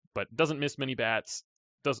 But doesn't miss many bats,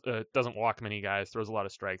 doesn't walk many guys, throws a lot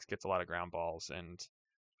of strikes, gets a lot of ground balls, and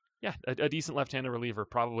yeah, a decent left-handed reliever,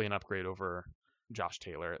 probably an upgrade over Josh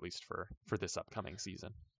Taylor, at least for this upcoming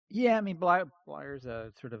season. Yeah, I mean, Bleier's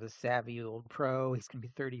a sort of a savvy old pro. He's going to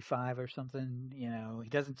be 35 or something. He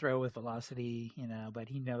doesn't throw with velocity, but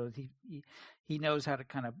he knows he knows how to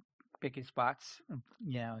kind of pick his spots.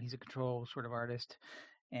 He's a control sort of artist,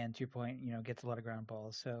 and to your point, gets a lot of ground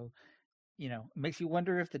balls. So, it makes you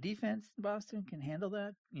wonder if the defense in Boston can handle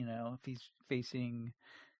that. If he's facing,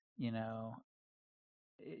 you'll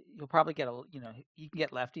probably get you can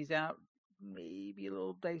get lefties out. Maybe a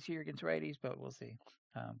little dicier against righties, but we'll see.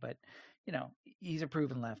 But he's a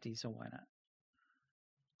proven lefty, so why not?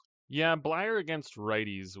 Yeah, Bleier against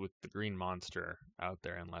righties with the Green Monster out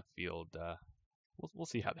there in left field. We'll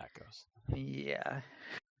see how that goes. Yeah.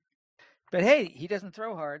 But hey, he doesn't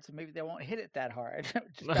throw hard, so maybe they won't hit it that hard.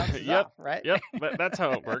 Just bounces off, right? Yep, that's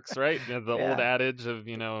how it works, right? The old adage of,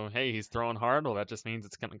 hey, he's throwing hard. Well, that just means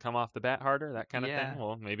it's going to come off the bat harder, that kind of thing.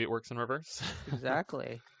 Well, maybe it works in reverse.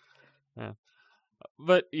 Exactly. Yeah.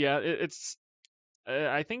 But yeah, it's.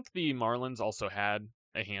 I think the Marlins also had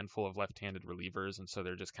a handful of left-handed relievers, and so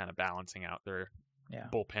they're just kind of balancing out their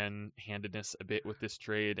bullpen handedness a bit with this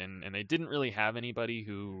trade, and they didn't really have anybody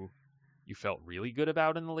who you felt really good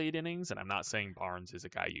about in the late innings. And I'm not saying Barnes is a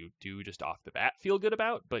guy you do just off the bat feel good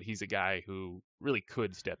about, but he's a guy who really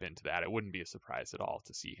could step into that. It wouldn't be a surprise at all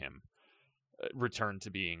to see him return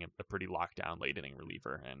to being a pretty locked down late inning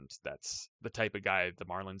reliever, and that's the type of guy the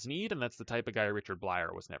Marlins need, and that's the type of guy Richard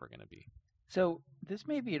Bleier was never going to be. So this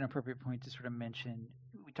may be an appropriate point to sort of mention.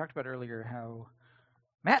 We talked about earlier how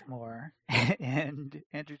Matt Moore and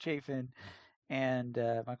Andrew Chafin and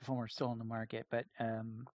Michael Fulmer are still on the market, but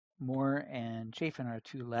Moore and Chafin are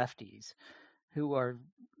two lefties who are,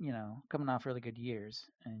 coming off really good years,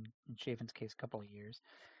 and in Chafin's case, a couple of years,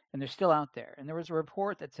 and they're still out there. And there was a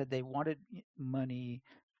report that said they wanted money.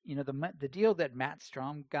 The deal that Matt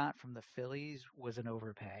Strom got from the Phillies was an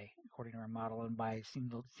overpay, according to our model and by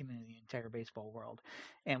seemingly the entire baseball world.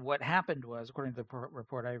 And what happened was, according to the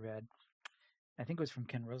report I read, I think it was from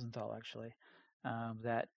Ken Rosenthal actually,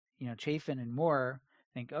 that Chafin and Moore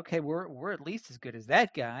think, okay, we're at least as good as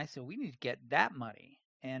that guy, so we need to get that money,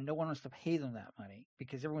 and no one wants to pay them that money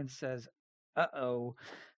because everyone says, uh-oh,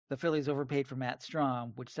 the Phillies overpaid for Matt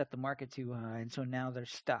Strom, which set the market too high, and so now they're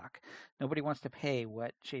stuck. Nobody wants to pay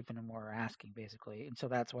what Chafin and Moore are asking, basically, and so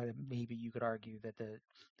that's why maybe you could argue that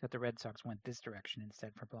the Red Sox went this direction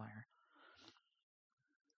instead for Bleier.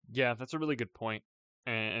 Yeah, that's a really good point.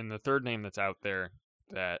 And the third name that's out there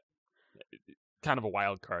that kind of a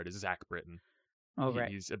wild card is Zach Britton. Oh,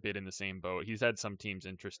 right. He's a bit in the same boat. He's had some teams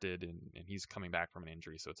interested, and he's coming back from an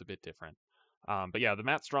injury, so it's a bit different. But yeah, the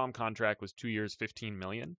Matt Strom contract was 2 years, $15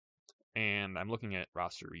 million, and I'm looking at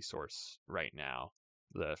Roster Resource right now,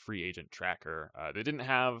 the free agent tracker. They didn't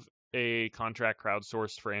have a contract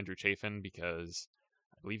crowdsourced for Andrew Chafin because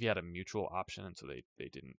I believe he had a mutual option, and so they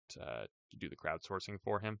didn't do the crowdsourcing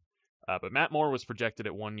for him. But Matt Moore was projected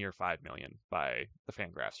at 1 year, $5 million by the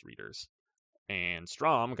Fangraphs readers. And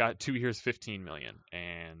Strom got 2 years, $15 million.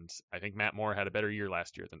 And I think Matt Moore had a better year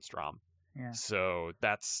last year than Strom. Yeah. So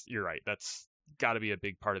you're right. That's got to be a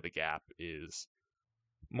big part of the gap is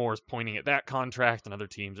Moore's pointing at that contract and other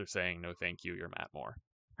teams are saying, no, thank you. You're Matt Moore.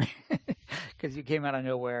 Because you came out of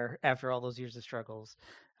nowhere after all those years of struggles.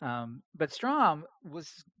 But Strom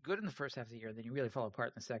was good in the first half of the year. Then he really fell apart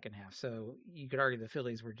in the second half. So you could argue the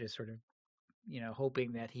Phillies were just sort of,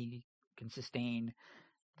 hoping that he can sustain,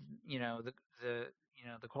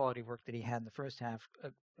 the quality of work that he had in the first half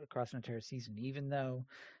across an entire season, even though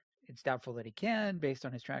it's doubtful that he can based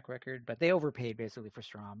on his track record. But they overpaid basically for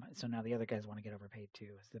Strom. So now the other guys want to get overpaid too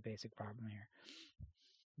is the basic problem here.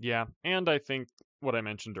 Yeah, and I think what I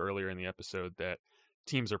mentioned earlier in the episode that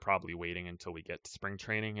teams are probably waiting until we get to spring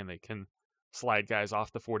training and they can slide guys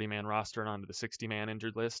off the 40-man roster and onto the 60-man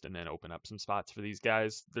injured list and then open up some spots for these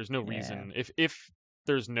guys. There's no reason if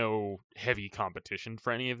there's no heavy competition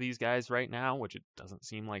for any of these guys right now, which it doesn't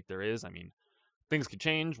seem like there is. I mean, things could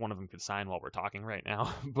change. One of them could sign while we're talking right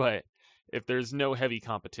now, but if there's no heavy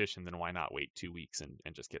competition, then why not wait 2 weeks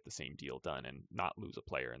and just get the same deal done and not lose a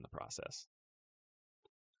player in the process?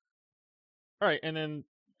 All right, and then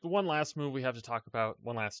the one last move we have to talk about,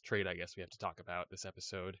 one last trade, I guess we have to talk about this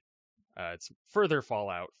episode. It's further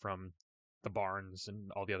fallout from the Barnes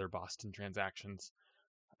and all the other Boston transactions.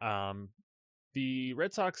 The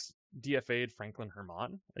Red Sox DFA'd Franklin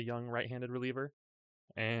Herman, a young right-handed reliever,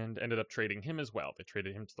 and ended up trading him as well. They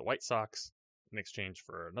traded him to the White Sox in exchange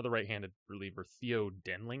for another right-handed reliever, Theo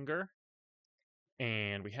Denlinger.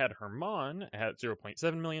 And we had Herman at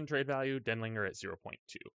 0.7 million trade value, Denlinger at 0.2.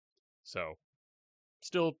 So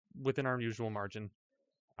still within our usual margin,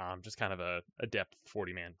 just kind of a depth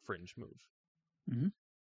 40-man fringe move. Mm-hmm.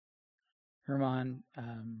 Herman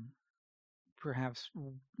perhaps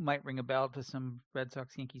might ring a bell to some Red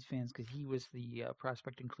Sox Yankees fans because he was the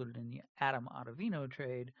prospect included in the Adam Ottavino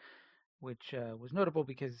trade, which was notable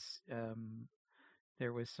because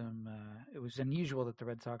there was some. It was unusual that the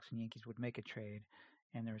Red Sox and Yankees would make a trade,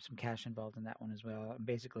 and there was some cash involved in that one as well. And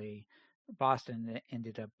basically, Boston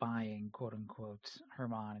ended up buying, quote unquote,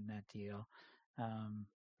 Herman in that deal,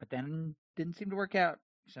 but then didn't seem to work out.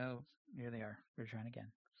 So here they are. They're trying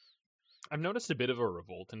again. I've noticed a bit of a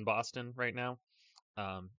revolt in Boston right now.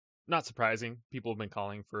 Not surprising. People have been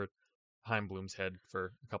calling for Chaim Bloom's head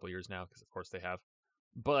for a couple years now because, of course, they have.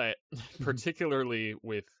 But particularly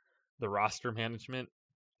with the roster management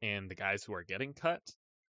and the guys who are getting cut,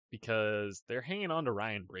 because they're hanging on to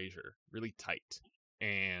Ryan Brazier really tight.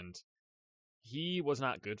 And he was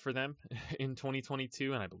not good for them in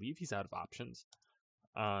 2022, and I believe he's out of options.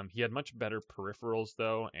 He had much better peripherals,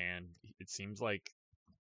 though, and it seems like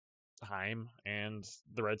Chaim and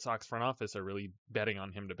the Red Sox front office are really betting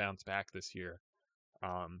on him to bounce back this year.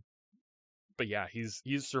 But yeah, he's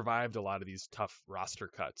survived a lot of these tough roster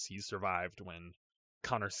cuts. He's survived when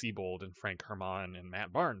Connor Siebold and Frank Herman and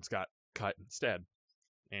Matt Barnes got cut instead.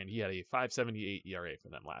 And he had a 5.78 ERA for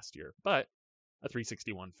them last year, but a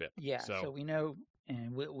 3.61 FIP. Yeah, so we know,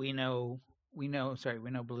 and we know Bloom's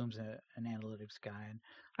an analytics guy. And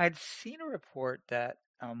I'd seen a report that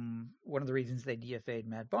one of the reasons they DFA'd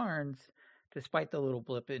Matt Barnes, despite the little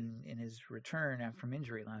blip in his return from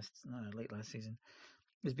injury late last season,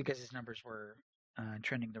 is because his numbers were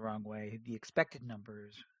trending the wrong way. The expected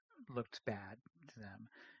numbers looked bad to them,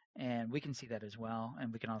 and we can see that as well.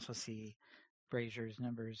 And we can also see Brazier's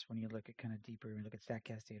numbers when you look at kind of deeper, when you look at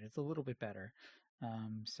StatCast data. It's a little bit better,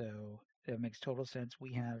 so it makes total sense.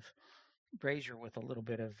 We have Brazier with a little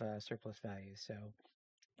bit of surplus value, so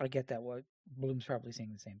I get that. What Bloom's probably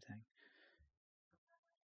seeing the same thing.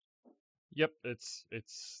 Yep,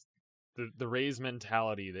 it's the Rays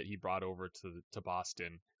mentality that he brought over to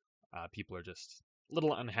Boston. People are just a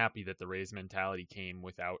little unhappy that the Rays mentality came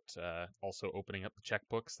without also opening up the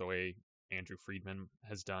checkbooks the way Andrew Friedman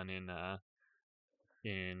has done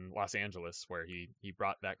in Los Angeles, where he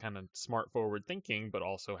brought that kind of smart forward thinking, but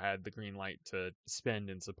also had the green light to spend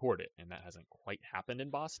and support it. And that hasn't quite happened in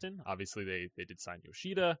Boston. Obviously, they did sign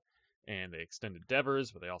Yoshida and they extended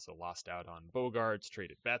Devers, but they also lost out on Bogarts,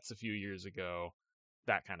 traded Betts a few years ago,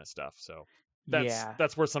 that kind of stuff. So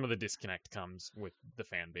that's where some of the disconnect comes with the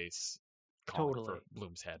fan base calling Totally. for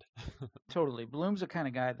Bloom's head. Totally. Bloom's the kind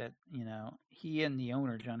of guy that, he and the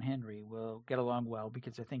owner, John Henry, will get along well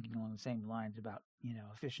because they're thinking along the same lines about,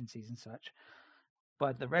 efficiencies and such.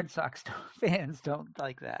 But the Red Sox fans don't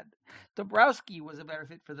like that. Dombrowski was a better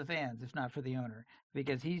fit for the fans, if not for the owner,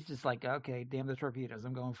 because he's just like, okay, damn the torpedoes,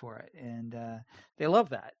 I'm going for it. And they love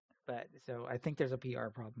that. But so I think there's a PR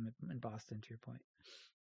problem in Boston, to your point.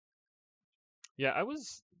 Yeah,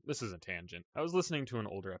 this is a tangent. I was listening to an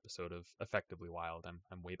older episode of Effectively Wild.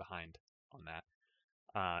 I'm way behind on that.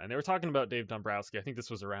 And they were talking about Dave Dombrowski. I think this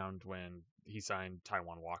was around when he signed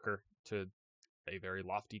Taijuan Walker to a very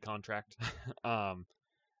lofty contract.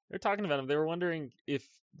 They're talking about him. They were wondering if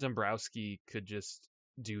Dombrowski could just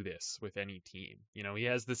do this with any team. He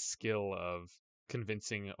has this skill of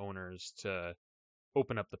convincing owners to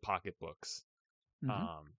open up the pocketbooks.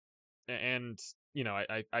 Mm-hmm. And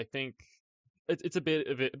I think it's a bit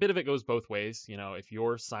of it goes both ways. If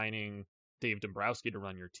you're signing Dave Dombrowski to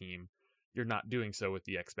run your team, you're not doing so with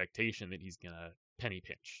the expectation that he's gonna penny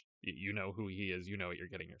pinch. You know who he is. You know what you're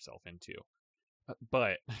getting yourself into.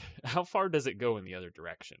 But how far does it go in the other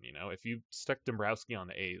direction? If you stuck Dombrowski on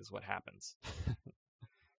the A's, what happens?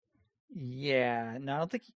 Yeah, no,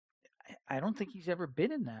 I don't think he's ever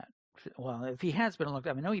been in that. Well, if he has been a long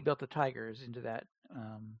time, I know he built the Tigers into that,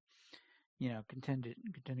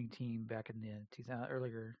 contending team back in the 2000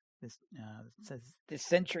 earlier this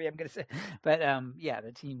century. I'm gonna say, but yeah,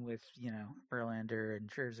 the team with Verlander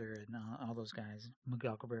and Scherzer and all those guys,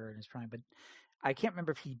 Miguel Cabrera in his prime. But I can't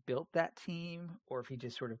remember if he built that team or if he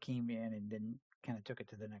just sort of came in and then kind of took it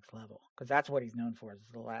to the next level, because that's what he's known for, is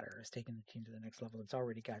the latter, is taking the team to the next level. It's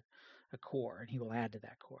already got a core, and he will add to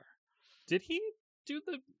that core. Did he do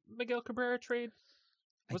the Miguel Cabrera trade?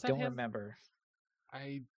 Was I don't remember.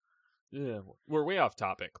 We're way off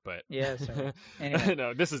topic, but yeah. Sorry. Anyway.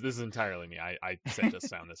 No, this is entirely me. I sent us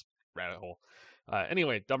down this rabbit hole.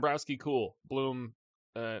 Anyway, Dombrowski, cool. Bloom,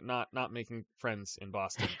 not making friends in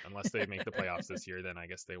Boston unless they make the playoffs this year. Then I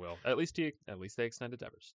guess they will. At least they extended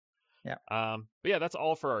Devers. Yeah. But yeah, that's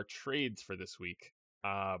all for our trades for this week.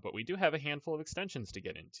 But we do have a handful of extensions to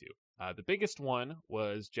get into. The biggest one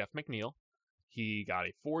was Jeff McNeil. He got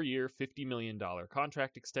a 4-year, $50 million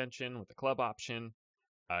contract extension with a club option.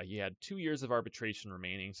 He had 2 years of arbitration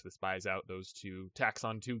remaining, so this buys out those tacks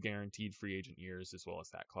on 2 guaranteed free agent years, as well as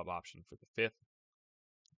that club option for the 5th.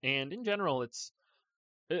 And in general,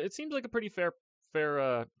 it seems like a pretty fair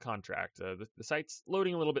contract. The site's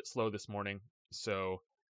loading a little bit slow this morning, so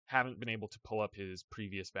haven't been able to pull up his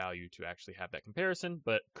previous value to actually have that comparison,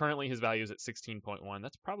 but currently his value is at 16.1.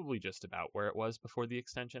 That's probably just about where it was before the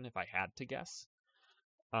extension, if I had to guess.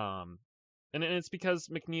 And it's because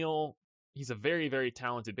McNeil, he's a very, very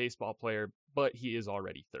talented baseball player, but he is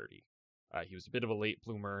already 30. He was a bit of a late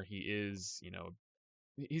bloomer. He is,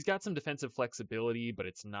 he's got some defensive flexibility, but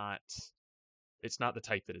it's not the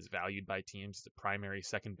type that is valued by teams. He's a primary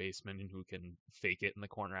second baseman who can fake it in the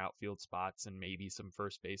corner outfield spots and maybe some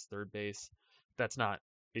first base, third base. That's not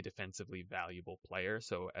a defensively valuable player.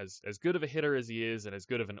 So as good of a hitter as he is, and as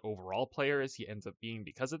good of an overall player as he ends up being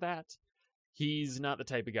because of that, he's not the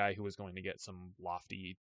type of guy who is going to get some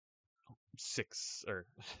lofty 6 or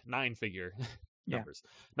 9-figure numbers,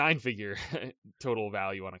 9-figure total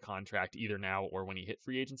value on a contract either now or when he hit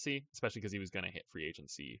free agency, especially because he was going to hit free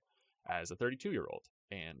agency as a 32-year-old.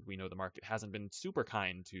 And we know the market hasn't been super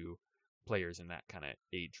kind to players in that kind of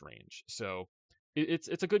age range. So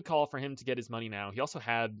it's a good call for him to get his money now. He also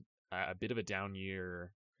had a bit of a down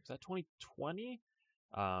year. Was that 2020?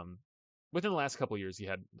 Within the last couple of years,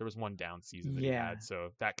 there was one down season that he had, so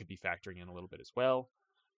that could be factoring in a little bit as well.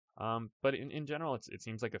 But in general, it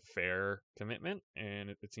seems like a fair commitment, and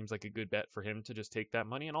it seems like a good bet for him to just take that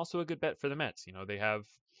money, and also a good bet for the Mets. They have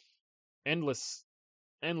endless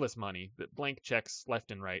money, blank checks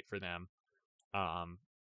left and right for them.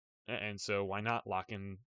 And so why not lock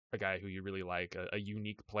in a guy who you really like, a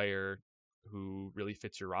unique player who really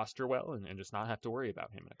fits your roster well, and just not have to worry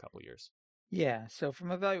about him in a couple of years. Yeah, so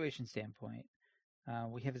from a valuation standpoint,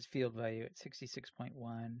 we have his field value at 66.1,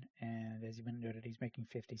 and as you noted, he's making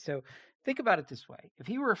 50. So think about it this way. If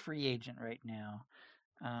he were a free agent right now,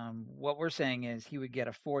 what we're saying is he would get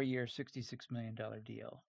a 4-year, $66 million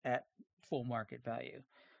deal at full market value.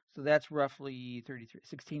 So that's roughly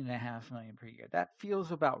 $16.5 million per year. That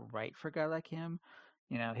feels about right for a guy like him.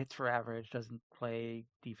 Hits for average, doesn't play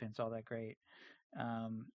defense all that great.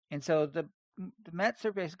 And so the Mets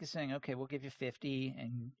are basically saying, okay, we'll give you 50,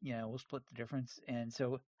 and we'll split the difference. And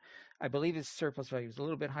so I believe his surplus value is a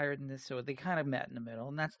little bit higher than this, so they kind of met in the middle.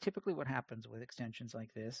 And that's typically what happens with extensions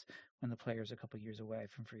like this when the player's a couple years away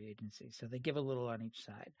from free agency. So they give a little on each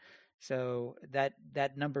side. So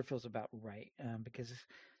that number feels about right, because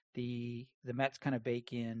the Mets kind of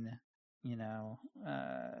bake in,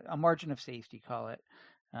 a margin of safety, call it.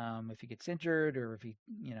 If he gets injured or if he,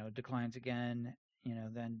 declines again,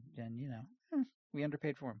 then we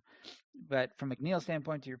underpaid for him. But from McNeil's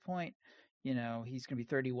standpoint, to your point, he's going to be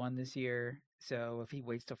 31 this year. So if he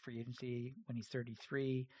waits till free agency when he's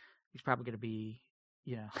 33, he's probably going to be,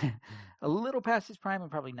 a little past his prime and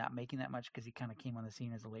probably not making that much because he kind of came on the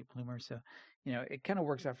scene as a late bloomer. So, it kind of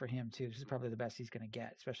works out for him too. This is probably the best he's going to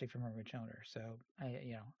get, especially from a rich owner. So,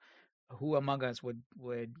 who among us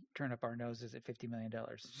would turn up our noses at $50 million?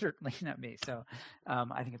 Certainly not me. So,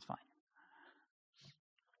 I think it's fine.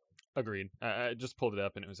 Agreed. I just pulled it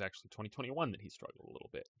up, and it was actually 2021 that he struggled a little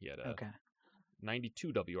bit. He had a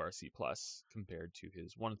 92 WRC plus compared to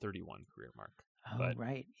his 131 career mark. Oh, but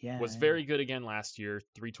right. Yeah. Was very good again last year.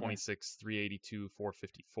 326, 382,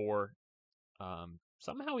 454.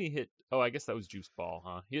 Somehow he hit. Oh, I guess that was juice ball,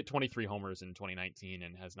 huh? He hit 23 homers in 2019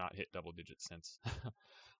 and has not hit double digits since.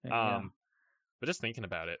 But just thinking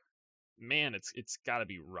about it, man, it's got to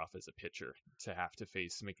be rough as a pitcher to have to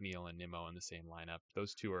face McNeil and Nimmo in the same lineup.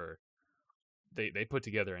 Those two are they put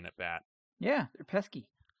together an at bat. Yeah, they're pesky.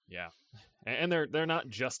 Yeah, and they're not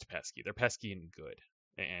just pesky. They're pesky and good,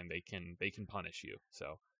 and they can punish you.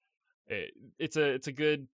 So it's a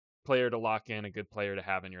good player to lock in, a good player to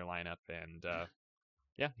have in your lineup, and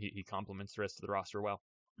he complements the rest of the roster well.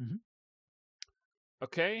 Mm-hmm.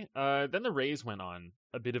 Okay, then the Rays went on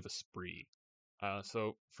a bit of a spree.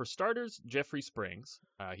 So for starters, Jeffrey Springs,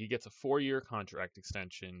 he gets a 4-year contract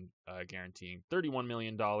extension guaranteeing $31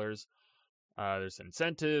 million. There's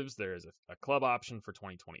incentives. There's a club option for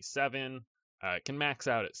 2027. It can max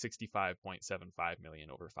out at $65.75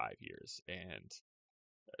 million over 5 years. And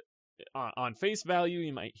on face value,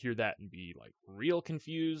 you might hear that and be like real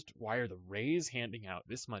confused. Why are the Rays handing out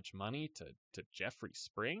this much money to Jeffrey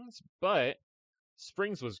Springs? But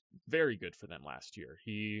Springs was very good for them last year.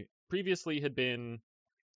 He previously had been,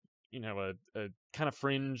 a kind of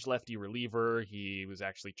fringe lefty reliever. He was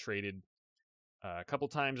actually traded a couple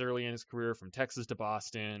times early in his career from Texas to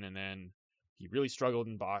Boston, and then he really struggled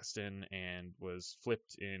in Boston and was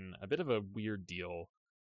flipped in a bit of a weird deal.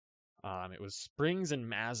 It was Springs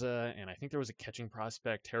and Mazza, and I think there was a catching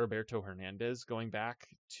prospect, Heriberto Hernandez, going back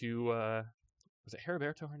to, was it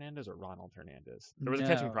Heriberto Hernandez or Ronald Hernandez? There was a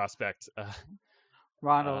catching prospect.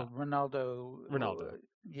 Ronaldo.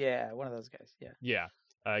 Yeah, one of those guys. Yeah.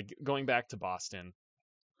 Yeah. Going back to Boston.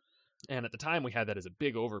 And at the time, we had that as a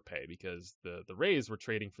big overpay because the Rays were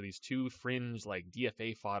trading for these two fringe, like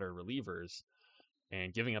DFA fodder relievers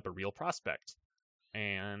and giving up a real prospect.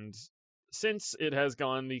 And since it has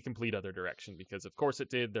gone the complete other direction, because of course it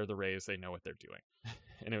did. They're the Rays. They know what they're doing.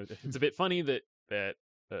 And it's a bit funny that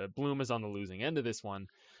Bloom is on the losing end of this one.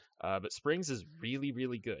 But Springs is really,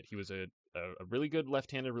 really good. He was a really good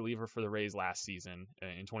left-handed reliever for the Rays last season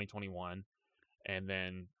in 2021. And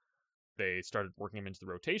then they started working him into the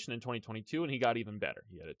rotation in 2022, and he got even better.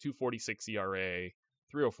 He had a 2.46 ERA,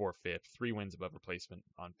 3.04 FIP, 3 wins above replacement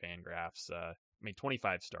on Fangraphs, made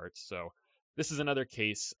 25 starts. So this is another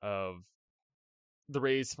case of the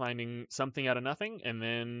Rays finding something out of nothing and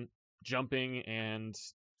then jumping and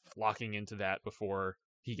locking into that before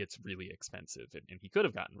he gets really expensive. And he could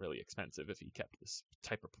have gotten really expensive if he kept this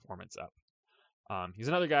type of performance up. He's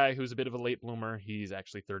another guy who's a bit of a late bloomer. He's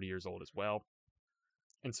actually 30 years old as well.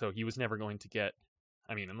 And so he was never going to get,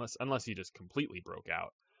 unless he just completely broke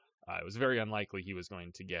out, it was very unlikely he was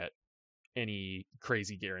going to get any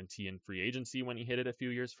crazy guarantee in free agency when he hit it a few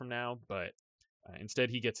years from now. But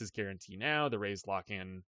instead, he gets his guarantee now. The Rays lock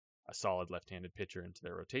in a solid left-handed pitcher into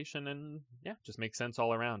their rotation, and just makes sense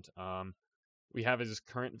all around. We have his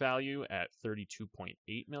current value at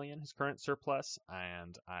 $32.8 million, his current surplus,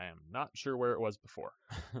 and I am not sure where it was before.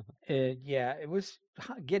 It was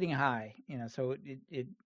getting high, so it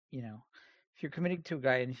if you're committing to a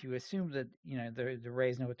guy and if you assume that, the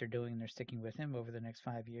Rays know what they're doing and they're sticking with him over the next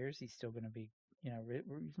 5 years, he's still going to be,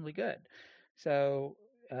 reasonably good. So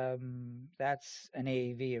that's an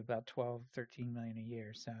AAV of about 12, 13 million a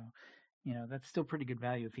year. So, that's still pretty good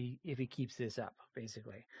value if he keeps this up,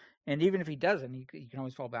 basically. And even if he doesn't, you can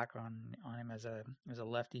always fall back on him as a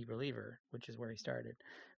lefty reliever, which is where he started.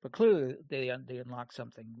 But clearly they unlock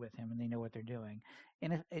something with him and they know what they're doing.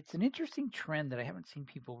 And it's an interesting trend that I haven't seen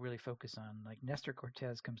people really focus on. Like Nestor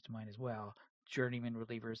Cortez comes to mind as well. Journeyman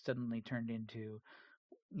relievers suddenly turned into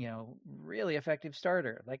really effective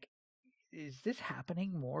starter. Like, is this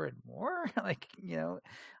happening more and more? Like,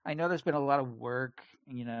 I know there's been a lot of work,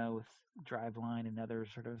 with Driveline and other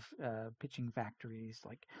sort of pitching factories,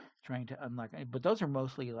 like trying to unlock, but those are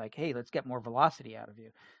mostly like, hey, let's get more velocity out of you.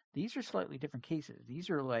 These are slightly different cases. These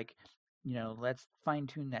are like, let's fine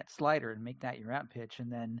tune that slider and make that your out pitch,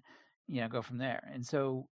 and then, go from there. And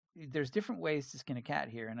so there's different ways to skin a cat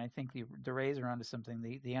here, and I think the Rays are onto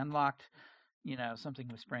something. They unlocked something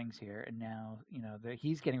with Springs here, and now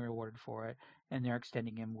he's getting rewarded for it, and they're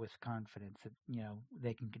extending him with confidence that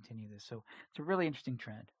they can continue this. So it's a really interesting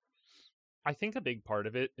trend. I think a big part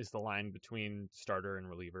of it is the line between starter and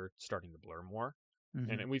reliever starting to blur more,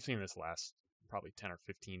 Mm-hmm. and we've seen this last probably 10 or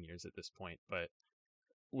 15 years at this point. But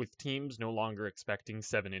with teams no longer expecting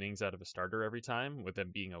 7 innings out of a starter every time, with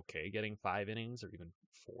them being okay getting 5 innings or even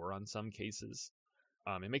 4 on some cases,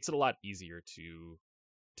 it makes it a lot easier to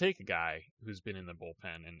take a guy who's been in the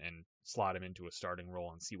bullpen and slot him into a starting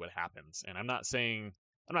role and see what happens. And I'm not saying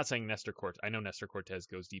Nestor Cortez. I know Nestor Cortez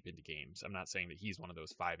goes deep into games. I'm not saying that he's one of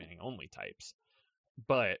those 5 inning only types.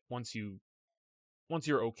 But once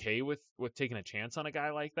you're okay with taking a chance on a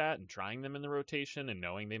guy like that and trying them in the rotation and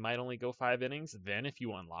knowing they might only go 5 innings, then if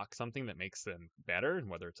you unlock something that makes them better, and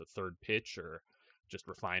whether it's a third pitch or just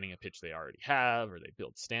refining a pitch they already have, or they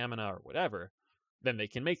build stamina or whatever, then they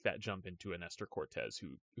can make that jump into a Nestor Cortez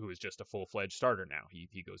who is just a full-fledged starter now.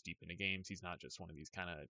 He goes deep into games. He's not just one of these kind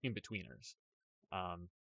of in-betweeners.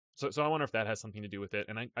 So I wonder if that has something to do with it.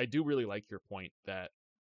 And I do really like your point that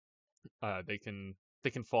they can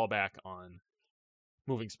fall back on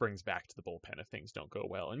moving Springs back to the bullpen if things don't go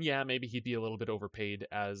well. And yeah, maybe he'd be a little bit overpaid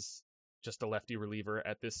as just a lefty reliever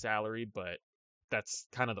at this salary, but that's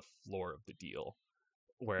kind of the floor of the deal.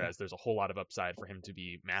 Yeah. Whereas there's a whole lot of upside for him to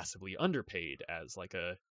be massively underpaid as like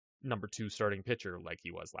a number 2 starting pitcher like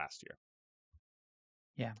he was last year.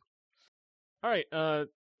 Yeah. All right,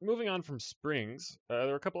 moving on from Springs, there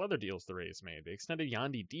were a couple other deals the Rays made. They extended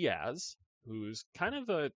Yandy Diaz, who's kind of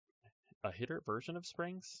a hitter version of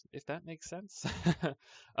Springs, if that makes sense.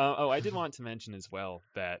 I did want to mention as well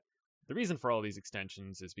that the reason for all these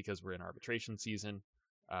extensions is because we're in arbitration season.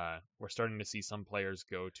 We're starting to see some players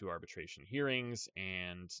go to arbitration hearings,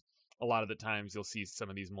 and a lot of the times you'll see some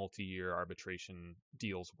of these multi-year arbitration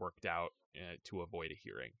deals worked out to avoid a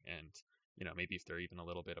hearing. And maybe if they're even a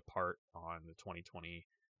little bit apart on the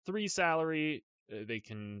 2023 salary, they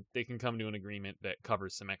can come to an agreement that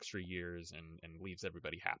covers some extra years and leaves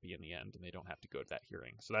everybody happy in the end, and they don't have to go to that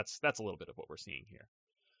hearing. So that's a little bit of what we're seeing here.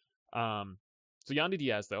 So Yandy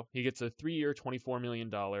Diaz, though, he gets a 3-year, $24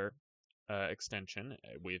 million extension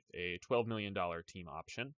with a $12 million team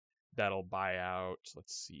option that'll buy out.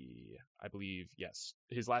 Let's see, I believe yes,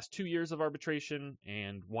 his last 2 years of arbitration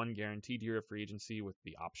and 1 guaranteed year of free agency with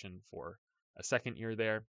the option for a second year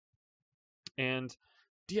there. And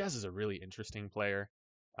Diaz is a really interesting player.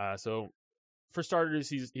 So for starters,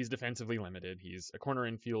 he's defensively limited. He's a corner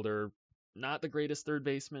infielder, not the greatest third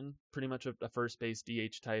baseman, pretty much a first base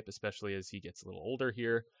DH type, especially as he gets a little older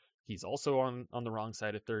here. He's also on the wrong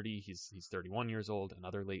side of 30. He's 31 years old,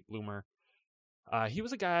 another late bloomer. He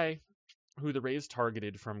was a guy who the Rays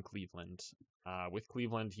targeted from Cleveland. With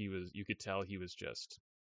Cleveland, you could tell he was just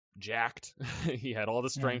jacked. He had all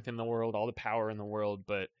the Yeah. strength in the world, all the power in the world,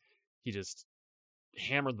 but he just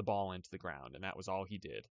hammered the ball into the ground, and that was all he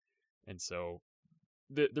did. And so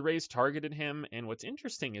the Rays targeted him, and what's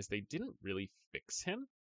interesting is they didn't really fix him.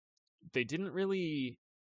 They didn't really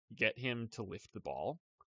get him to lift the ball,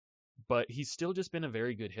 but he's still just been a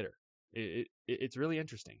very good hitter. It's really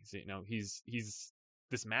interesting. So, he's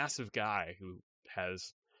this massive guy who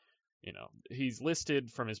has, he's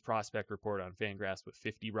listed from his prospect report on Fangraphs with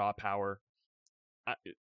 50 raw power. I,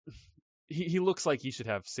 he looks like he should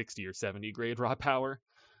have 60 or 70 grade raw power.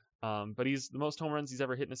 But the most home runs he's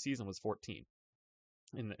ever hit in a season was 14.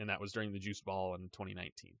 And that was during the juice ball in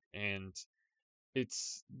 2019. And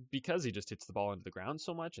it's because he just hits the ball into the ground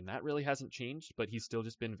so much, and that really hasn't changed, but he's still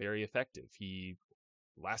just been very effective.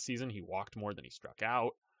 Last season, he walked more than he struck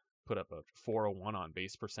out, put up a 401 on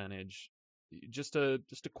base percentage. Just a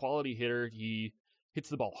quality hitter. He hits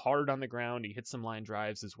the ball hard on the ground. He hits some line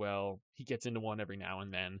drives as well. He gets into one every now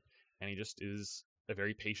and then, and he just is a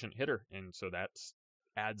very patient hitter, and so that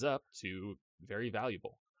adds up to very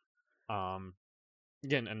valuable.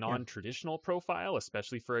 Again, a Yeah. non-traditional profile,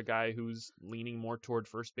 especially for a guy who's leaning more toward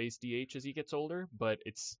first base DH as he gets older, but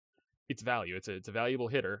it's value. It's a valuable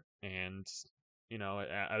hitter, and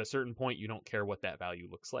at a certain point, you don't care what that value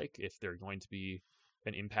looks like. If they're going to be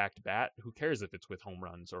an impact bat, who cares if it's with home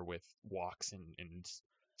runs or with walks and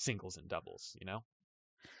singles and doubles?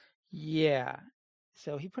 Yeah.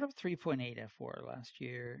 So he put up 3.8 F4 last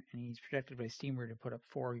year, and he's projected by Steamer to put up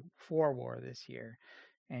 4 WAR this year.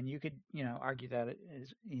 And you could, argue that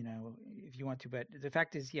is, if you want to, but the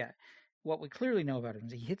fact is, yeah, what we clearly know about him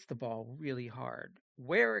is he hits the ball really hard.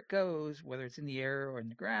 Where it goes, whether it's in the air or in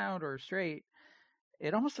the ground or straight,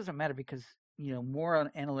 it almost doesn't matter because, more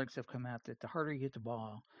analytics have come out that the harder you hit the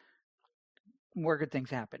ball, more good things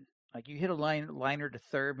happen. Like you hit a liner to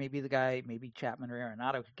third, maybe Chapman or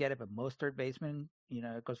Arenado could get it, but most third basemen,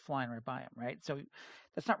 it goes flying right by him, right? So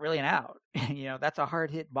that's not really an out. That's a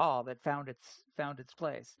hard hit ball that found its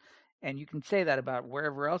place. And you can say that about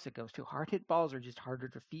wherever else it goes to. Hard hit balls are just harder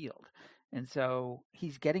to field. And so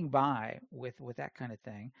he's getting by with that kind of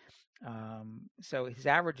thing. So his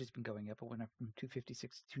average has been going up. It went up from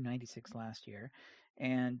 256 to 296 last year.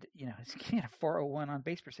 And, he's getting a 401 on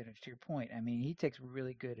base percentage, to your point. I mean, he takes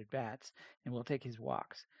really good at bats and will take his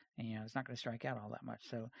walks. And, he's not going to strike out all that much.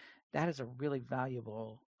 So that is a really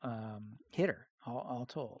valuable hitter, all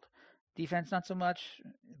told. Defense, not so much.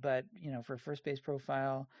 But, for first base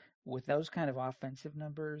profile, with those kind of offensive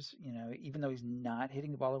numbers, even though he's not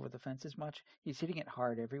hitting the ball over the fence as much, he's hitting it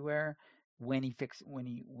hard everywhere when he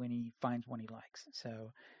finds one he likes.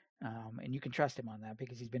 So, and you can trust him on that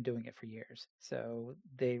because he's been doing it for years. So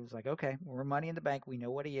they was like, okay, we're money in the bank. We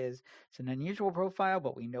know what he is. It's an unusual profile,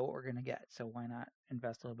 but we know what we're going to get. So why not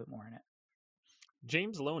invest a little bit more in it?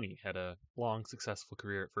 James Loney had a long, successful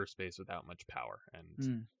career at first base without much power,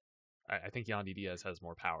 and I think Yandy Diaz has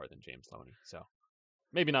more power than James Loney. So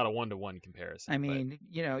maybe not a 1-to-1 comparison. I mean,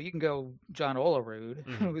 you can go John Olerud,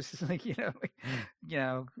 who's like,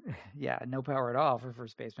 no power at all for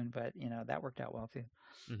first baseman, but that worked out well too.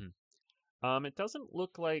 It doesn't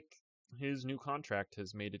look like his new contract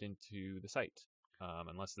has made it into the site,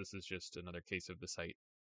 unless this is just another case of the site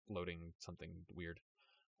loading something weird.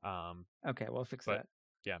 Okay, we'll fix that.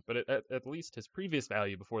 Yeah, but at least his previous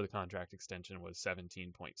value before the contract extension was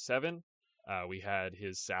 17.7. We had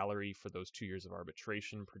his salary for those 2 years of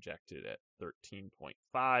arbitration projected at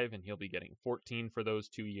 13.5, and he'll be getting 14 for those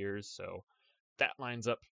 2 years. So that lines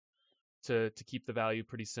up to keep the value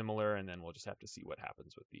pretty similar, and then we'll just have to see what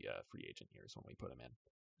happens with the free agent years when we put him in.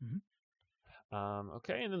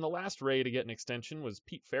 Okay, and then the last Ray to get an extension was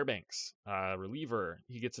Pete Fairbanks, reliever.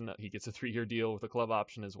 He gets a 3-year deal with a club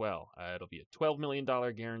option as well. It'll be a $12 million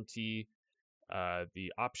guarantee.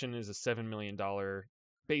 The option is a $7 million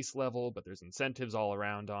base level, but there's incentives all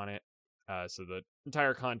around on it. So the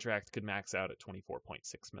entire contract could max out at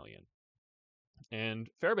 $24.6 million. And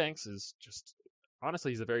Fairbanks is just,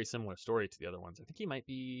 honestly, he's a very similar story to the other ones. I think he might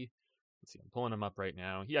be, let's see, I'm pulling him up right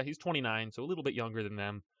now. Yeah, he's 29, so a little bit younger than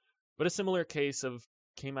them, but a similar case of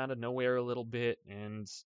came out of nowhere a little bit and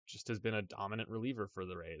just has been a dominant reliever for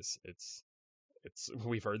the Rays.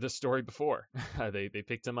 We've heard this story before. They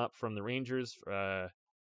picked him up from the Rangers.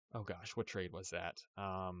 Oh gosh, what trade was that?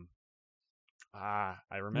 I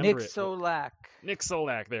remember Nick it. Solak. Nick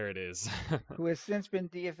Solak, there it is. Who has since been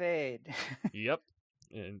DFA'd. Yep.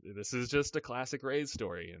 And this is just a classic Rays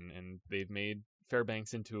story, and they've made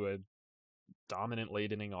Fairbanks into a dominant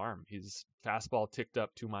late inning arm. His fastball ticked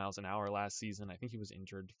up 2 miles an hour last season. I think he was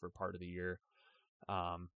injured for part of the year.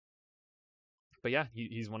 But yeah,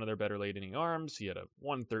 he's one of their better late inning arms. He had a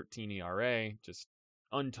 1.13 ERA, just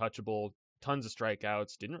untouchable, tons of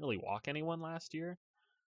strikeouts, didn't really walk anyone last year.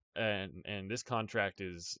 And this contract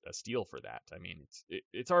is a steal for that. I mean,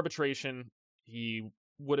 it's arbitration. He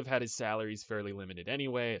would have had his salaries fairly limited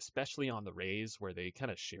anyway, especially on the Rays where they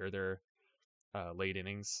kind of share their late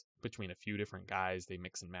innings between a few different guys. They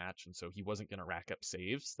mix and match, and so he wasn't going to rack up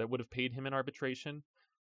saves that would have paid him in arbitration.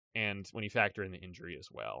 And when you factor in the injury as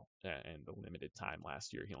well and the limited time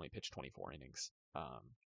last year, he only pitched 24 innings.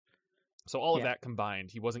 So all of that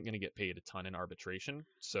combined, he wasn't going to get paid a ton in arbitration.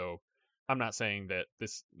 So I'm not saying that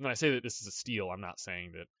when I say that this is a steal, I'm not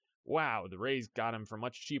saying that, wow, the Rays got him for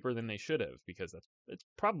much cheaper than they should have, because it's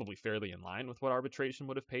probably fairly in line with what arbitration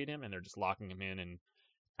would have paid him, and they're just locking him in and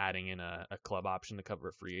adding in a club option to cover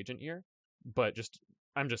a free agent year. But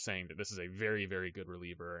I'm just saying that this is a very, very good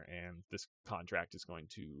reliever, and this contract is going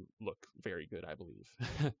to look very good, I believe,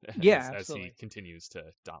 as he continues to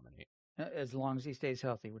dominate. As long as he stays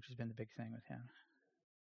healthy, which has been the big thing with him.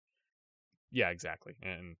 Yeah, exactly.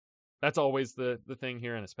 And that's always the thing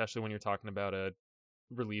here, and especially when you're talking about a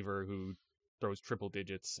reliever who throws triple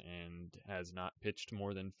digits and has not pitched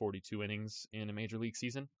more than 42 innings in a major league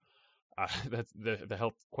season. That's the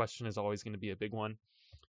health question is always going to be a big one.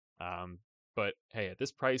 But hey, at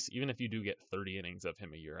this price, even if you do get 30 innings of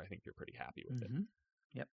him a year, I think you're pretty happy with it.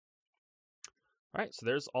 Yep. All right, so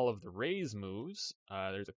there's all of the Rays moves.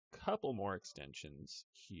 There's a couple more extensions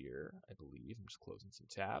here, I believe. I'm just closing some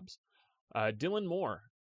tabs. Dylan Moore.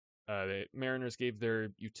 The Mariners gave their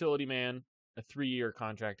utility man a 3-year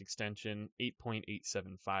contract extension,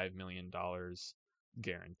 $8.875 million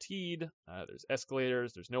guaranteed. There's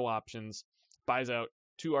escalators, there's no options. Buys out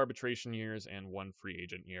 2 arbitration years and 1 free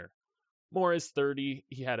agent year. Moore is 30.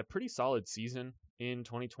 He had a pretty solid season in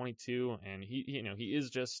 2022, and he is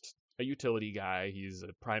just a utility guy. He's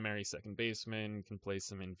a primary second baseman, can play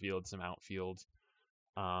some infield, some outfield.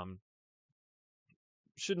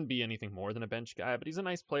 Shouldn't be anything more than a bench guy, but he's a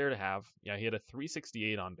nice player to have. Yeah, he had a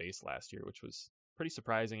 368 on base last year, which was pretty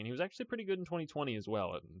surprising, and he was actually pretty good in 2020 as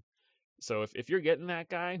well. And so if you're getting that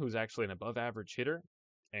guy who's actually an above average hitter,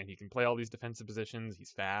 and he can play all these defensive positions,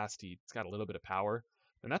 he's fast, he's got a little bit of power,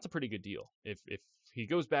 then that's a pretty good deal. If he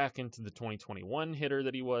goes back into the 2021 hitter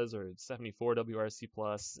that he was, or 74 WRC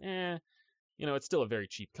plus, it's still a very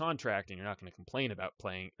cheap contract, and you're not going to complain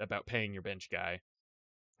about paying your bench guy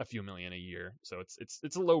a few million a year. So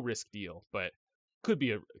it's a low risk deal, but could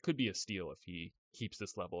be a steal if he keeps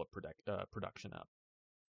this level of production up.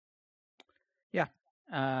 Yeah,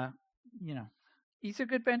 he's a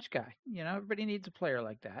good bench guy. Everybody needs a player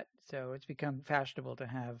like that. So it's become fashionable to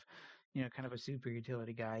have, kind of a super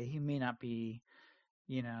utility guy. He may not be,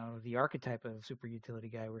 the archetype of super utility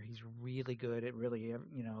guy where he's really good at really, a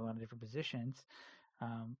lot of different positions.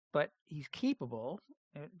 But he's capable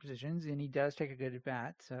at positions, and he does take a good at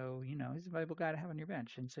bat. So, he's a valuable guy to have on your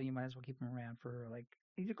bench. And so you might as well keep him around for,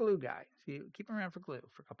 he's a glue guy. So you keep him around for glue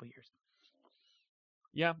for a couple of years.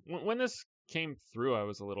 Yeah, when this came through, I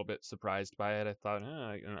was a little bit surprised by it. I thought,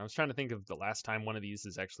 I was trying to think of the last time one of these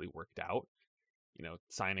has actually worked out.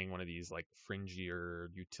 Signing one of these like fringier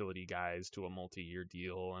utility guys to a multi-year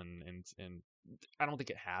deal, and I don't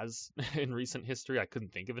think it has in recent history. I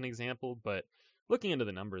couldn't think of an example, but looking into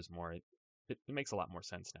the numbers more, it makes a lot more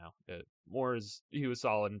sense now. He was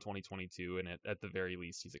solid in 2022, and at the very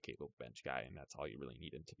least, he's a capable bench guy, and that's all you really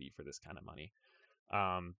need him to be for this kind of money.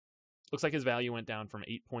 Looks like his value went down from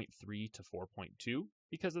 8.3 to 4.2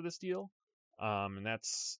 because of this deal, and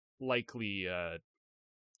that's likely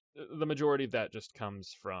the majority of that just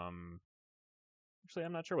comes from. Actually,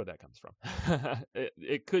 I'm not sure what that comes from.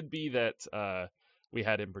 It could be that we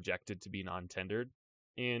had him projected to be non-tendered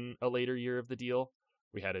in a later year of the deal.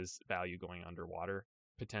 We had his value going underwater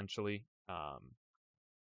potentially,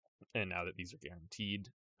 and now that these are guaranteed,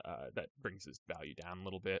 that brings his value down a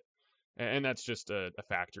little bit. And that's just a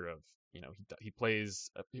factor of he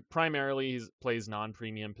plays primarily he plays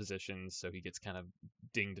non-premium positions, so he gets kind of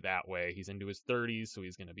dinged that way. He's into his 30s, so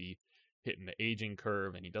he's going to be hitting the aging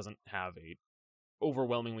curve, and he doesn't have a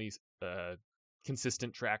overwhelmingly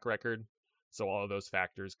consistent track record. So all of those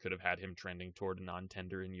factors could have had him trending toward a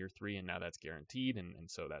non-tender in year 3, and now that's guaranteed,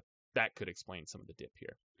 and so that could explain some of the dip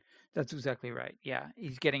here. That's exactly right. Yeah,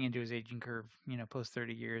 he's getting into his aging curve, post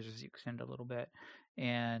 30 years as you extend a little bit.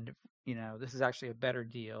 And, this is actually a better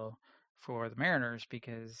deal for the Mariners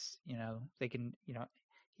because, they can, to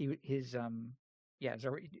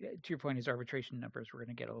your point, his arbitration numbers were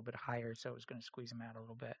going to get a little bit higher, so it was going to squeeze him out a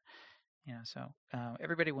little bit. So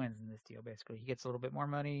everybody wins in this deal, basically. He gets a little bit more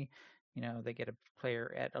money. They get a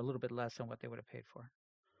player at a little bit less than what they would have paid for.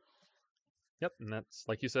 Yep, and that's,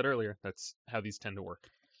 like you said earlier, that's how these tend to work.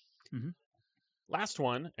 Mm-hmm. Last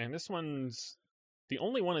one, and this one's the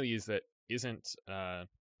only one of these that isn't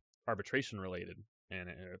arbitration related, and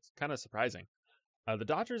it's kind of surprising. The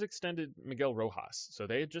Dodgers extended Miguel Rojas, so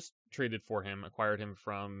they had just traded for him, acquired him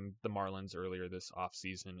from the Marlins earlier this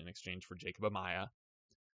offseason in exchange for Jacob Amaya.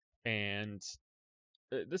 And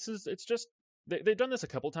they've done this a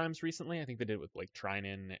couple times recently. I think they did it with Blake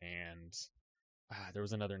Treinen, and there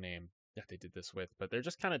was another name that they did this with, but they're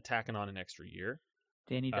just kind of tacking on an extra year.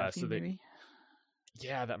 Danny Duffy, maybe?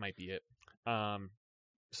 Yeah, that might be it.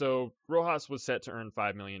 So Rojas was set to earn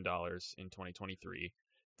 $5 million in 2023.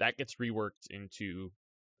 That gets reworked into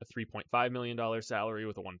a $3.5 million salary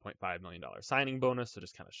with a $1.5 million signing bonus, so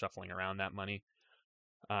just kind of shuffling around that money.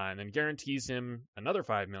 And then guarantees him another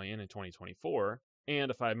 $5 million in 2024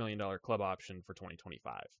 and a $5 million club option for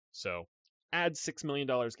 2025. So adds $6 million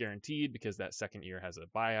guaranteed because that second year has a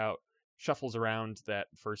buyout, shuffles around that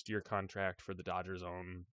first year contract for the Dodgers'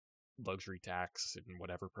 own luxury tax and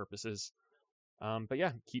whatever purposes. But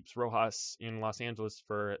yeah, keeps Rojas in Los Angeles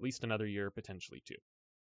for at least another year, potentially 2.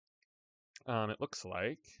 It looks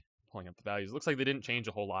like, pulling up the values, it looks like they didn't change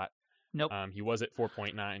a whole lot. Nope. He was at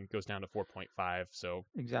 4.9, goes down to 4.5, so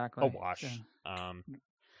exactly a wash.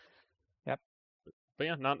 Yep. But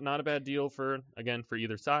yeah, not a bad deal for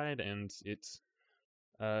either side, and it's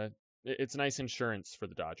nice insurance for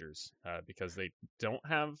the Dodgers because they don't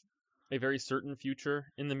have a very certain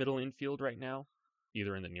future in the middle infield right now.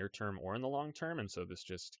 either in the near term or in the long term, and so this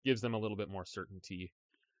just gives them a little bit more certainty.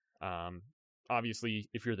 Obviously,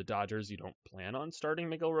 if you're the Dodgers, you don't plan on starting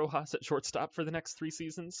Miguel Rojas at shortstop for the next 3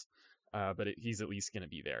 seasons, but he's at least going to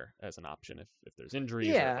be there as an option if there's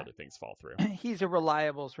injuries or if other things fall through. He's a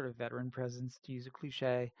reliable sort of veteran presence, to use a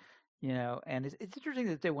cliche, and it's interesting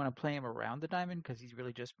that they want to play him around the diamond because he's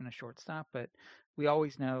really just been a shortstop, but we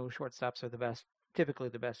always know shortstops are typically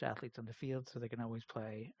the best athletes on the field, so they can always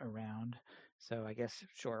play around. So I guess,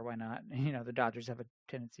 sure, why not? The Dodgers have a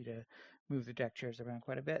tendency to move the deck chairs around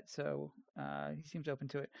quite a bit, so he seems open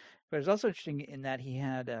to it. But it's also interesting in that he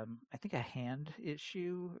had, I think, a hand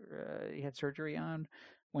issue he had surgery on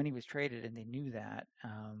when he was traded, and they knew that.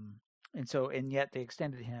 And yet they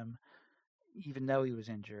extended him even though he was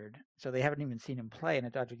injured. So they haven't even seen him play in a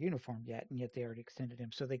Dodger uniform yet, and yet they already extended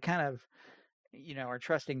him. So they kind of, are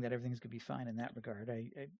trusting that everything's going to be fine in that regard.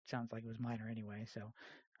 It sounds like it was minor anyway. So,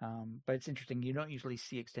 but it's interesting. You don't usually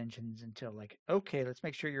see extensions until like, okay, let's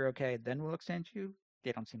make sure you're okay, then we'll extend you.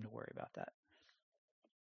 They don't seem to worry about that.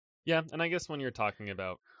 Yeah, and I guess when you're talking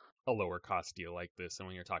about a lower cost deal like this, and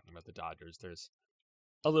when you're talking about the Dodgers, there's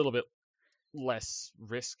a little bit less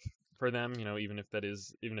risk for them, even if that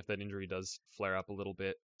injury does flare up a little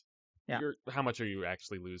bit. Yeah. How much are you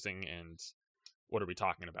actually losing, and what are we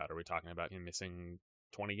talking about? Are we talking about him missing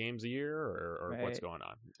 20 games a year, or Right. What's going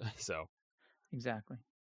on? So exactly.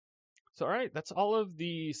 So all right, that's all of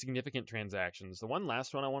the significant transactions. The one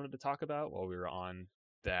last one I wanted to talk about while we were on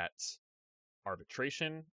that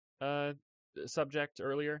arbitration subject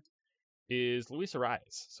earlier is Luis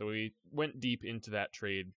Arraez. So we went deep into that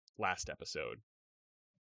trade last episode,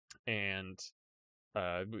 and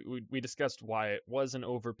we discussed why it was an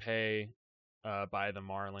overpay by the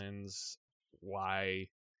Marlins, why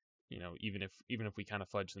even if we kind of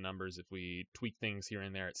fudge the numbers, if we tweak things here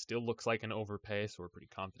and there, it still looks like an overpay, so we're pretty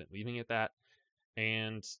confident leaving it that.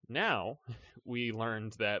 And now we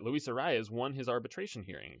learned that Luis Arraez won his arbitration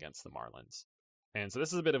hearing against the Marlins. And so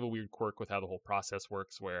this is a bit of a weird quirk with how the whole process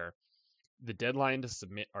works, where the deadline to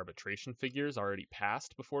submit arbitration figures already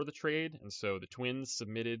passed before the trade, and so the Twins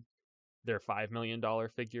submitted their $5 million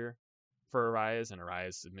figure for Arraez, and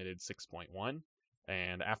Arraez submitted 6.1.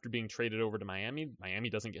 And after being traded over to Miami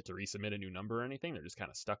doesn't get to resubmit a new number or anything. They're just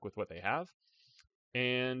kind of stuck with what they have.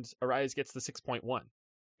 And Arraez gets the 6.1.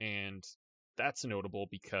 And that's notable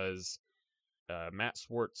because Matt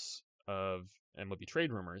Swartz of MLB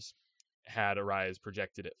Trade Rumors had Arraez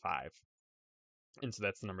projected at 5. And so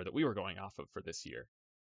that's the number that we were going off of for this year.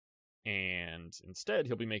 And instead,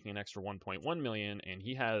 he'll be making an extra 1.1 million, and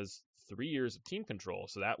he has 3 years of team control.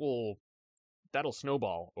 So that'll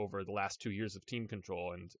snowball over the last 2 years of team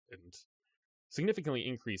control and significantly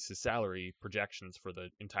increase his salary projections for the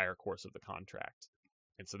entire course of the contract.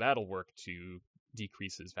 And so that'll work to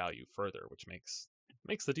decrease his value further, which makes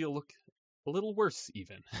the deal look a little worse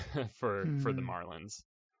even for the Marlins.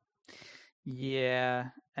 Yeah,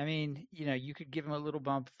 I mean, you could give him a little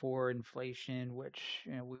bump for inflation, which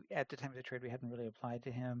at the time of the trade we hadn't really applied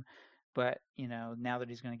to him. But now that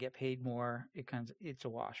he's going to get paid more, it's a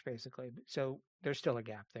wash basically. So there's still a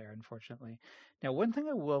gap there, unfortunately. Now, one thing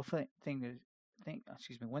I will one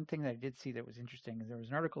thing that I did see that was interesting is there was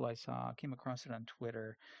an article I came across it on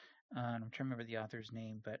Twitter. I'm trying to remember the author's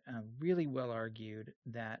name, but really well argued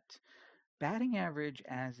that batting average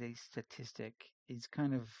as a statistic is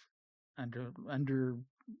kind of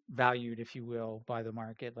undervalued, if you will, by the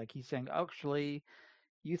market. Like he's saying, actually,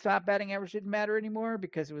 you thought batting average didn't matter anymore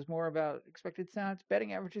because it was more about expected stats.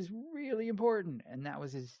 Batting average is really important. And that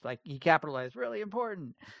was he capitalized really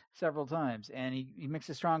important several times. And he makes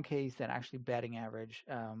a strong case that actually batting average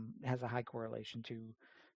has a high correlation to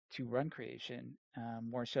run creation,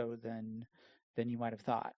 more so than you might have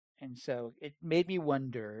thought. And so it made me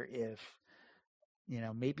wonder if,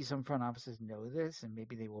 maybe some front offices know this, and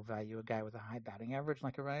maybe they will value a guy with a high batting average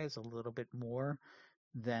like Arraez a little bit more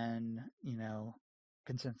than,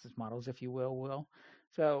 consensus models, if you will.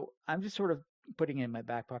 So I'm just sort of putting it in my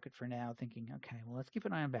back pocket for now, thinking, okay, well, let's keep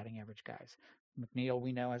an eye on batting average guys. McNeil,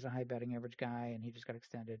 we know, has a high batting average guy, and he just got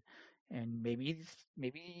extended. And maybe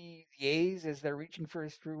the A's, as they're reaching for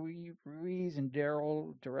Ruiz and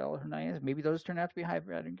Darrell Hernandez, maybe those turn out to be high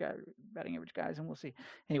batting average guys, and we'll see.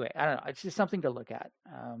 Anyway, I don't know. It's just something to look at.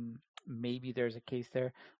 Maybe there's a case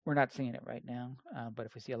there. We're not seeing it right now, but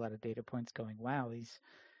if we see a lot of data points going, wow, these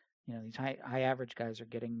high average guys are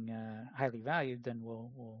getting highly valued, then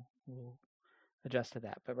we'll adjust to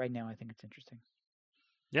that. But right now, I think it's interesting.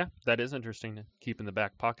 Yeah, that is interesting to keep in the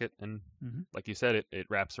back pocket. And like you said, it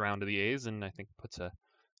wraps around to the A's and I think puts a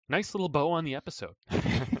nice little bow on the episode.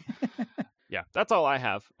 Yeah, that's all I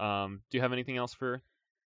have. Do you have anything else for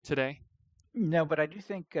today? No, but I do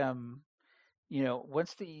think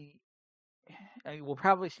once we'll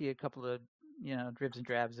probably see a couple of dribs and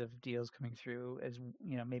drabs of deals coming through, as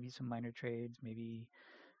maybe some minor trades, maybe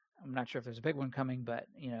I'm not sure if there's a big one coming, but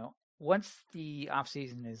once the off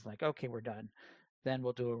season is like, okay, we're done, then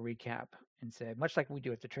we'll do a recap and say, much like we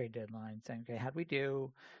do at the trade deadline, saying, okay, how'd we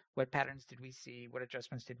do? What patterns did we see? What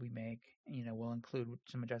adjustments did we make? We'll include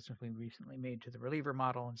some adjustments we recently made to the reliever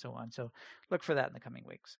model and so on. So look for that in the coming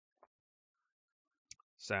weeks.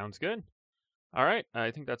 Sounds good. All right.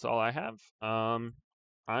 I think that's all I have. I'm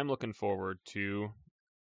looking forward to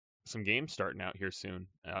some games starting out here soon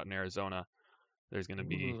out in Arizona. There's going to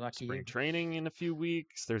be spring training in a few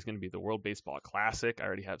weeks. There's going to be the World Baseball Classic. I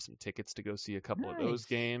already have some tickets to go see a couple of those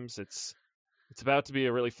games. It's about to be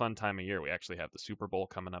a really fun time of year. We actually have the Super Bowl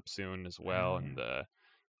coming up soon as well, and the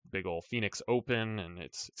big old Phoenix Open, and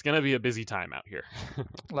it's going to be a busy time out here.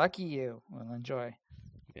 Lucky you. Well, enjoy.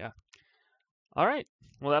 Yeah. All right.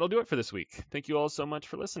 Well, that'll do it for this week. Thank you all so much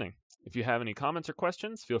for listening. If you have any comments or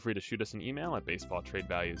questions, feel free to shoot us an email at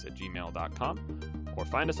baseballtradevalues@gmail.com or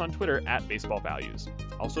find us on Twitter @baseballvalues.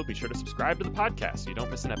 Also, be sure to subscribe to the podcast so you don't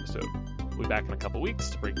miss an episode. We'll be back in a couple weeks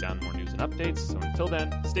to break down more news and updates. So until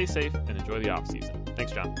then, stay safe and enjoy the off season.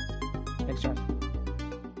 Thanks, John. Thanks, John.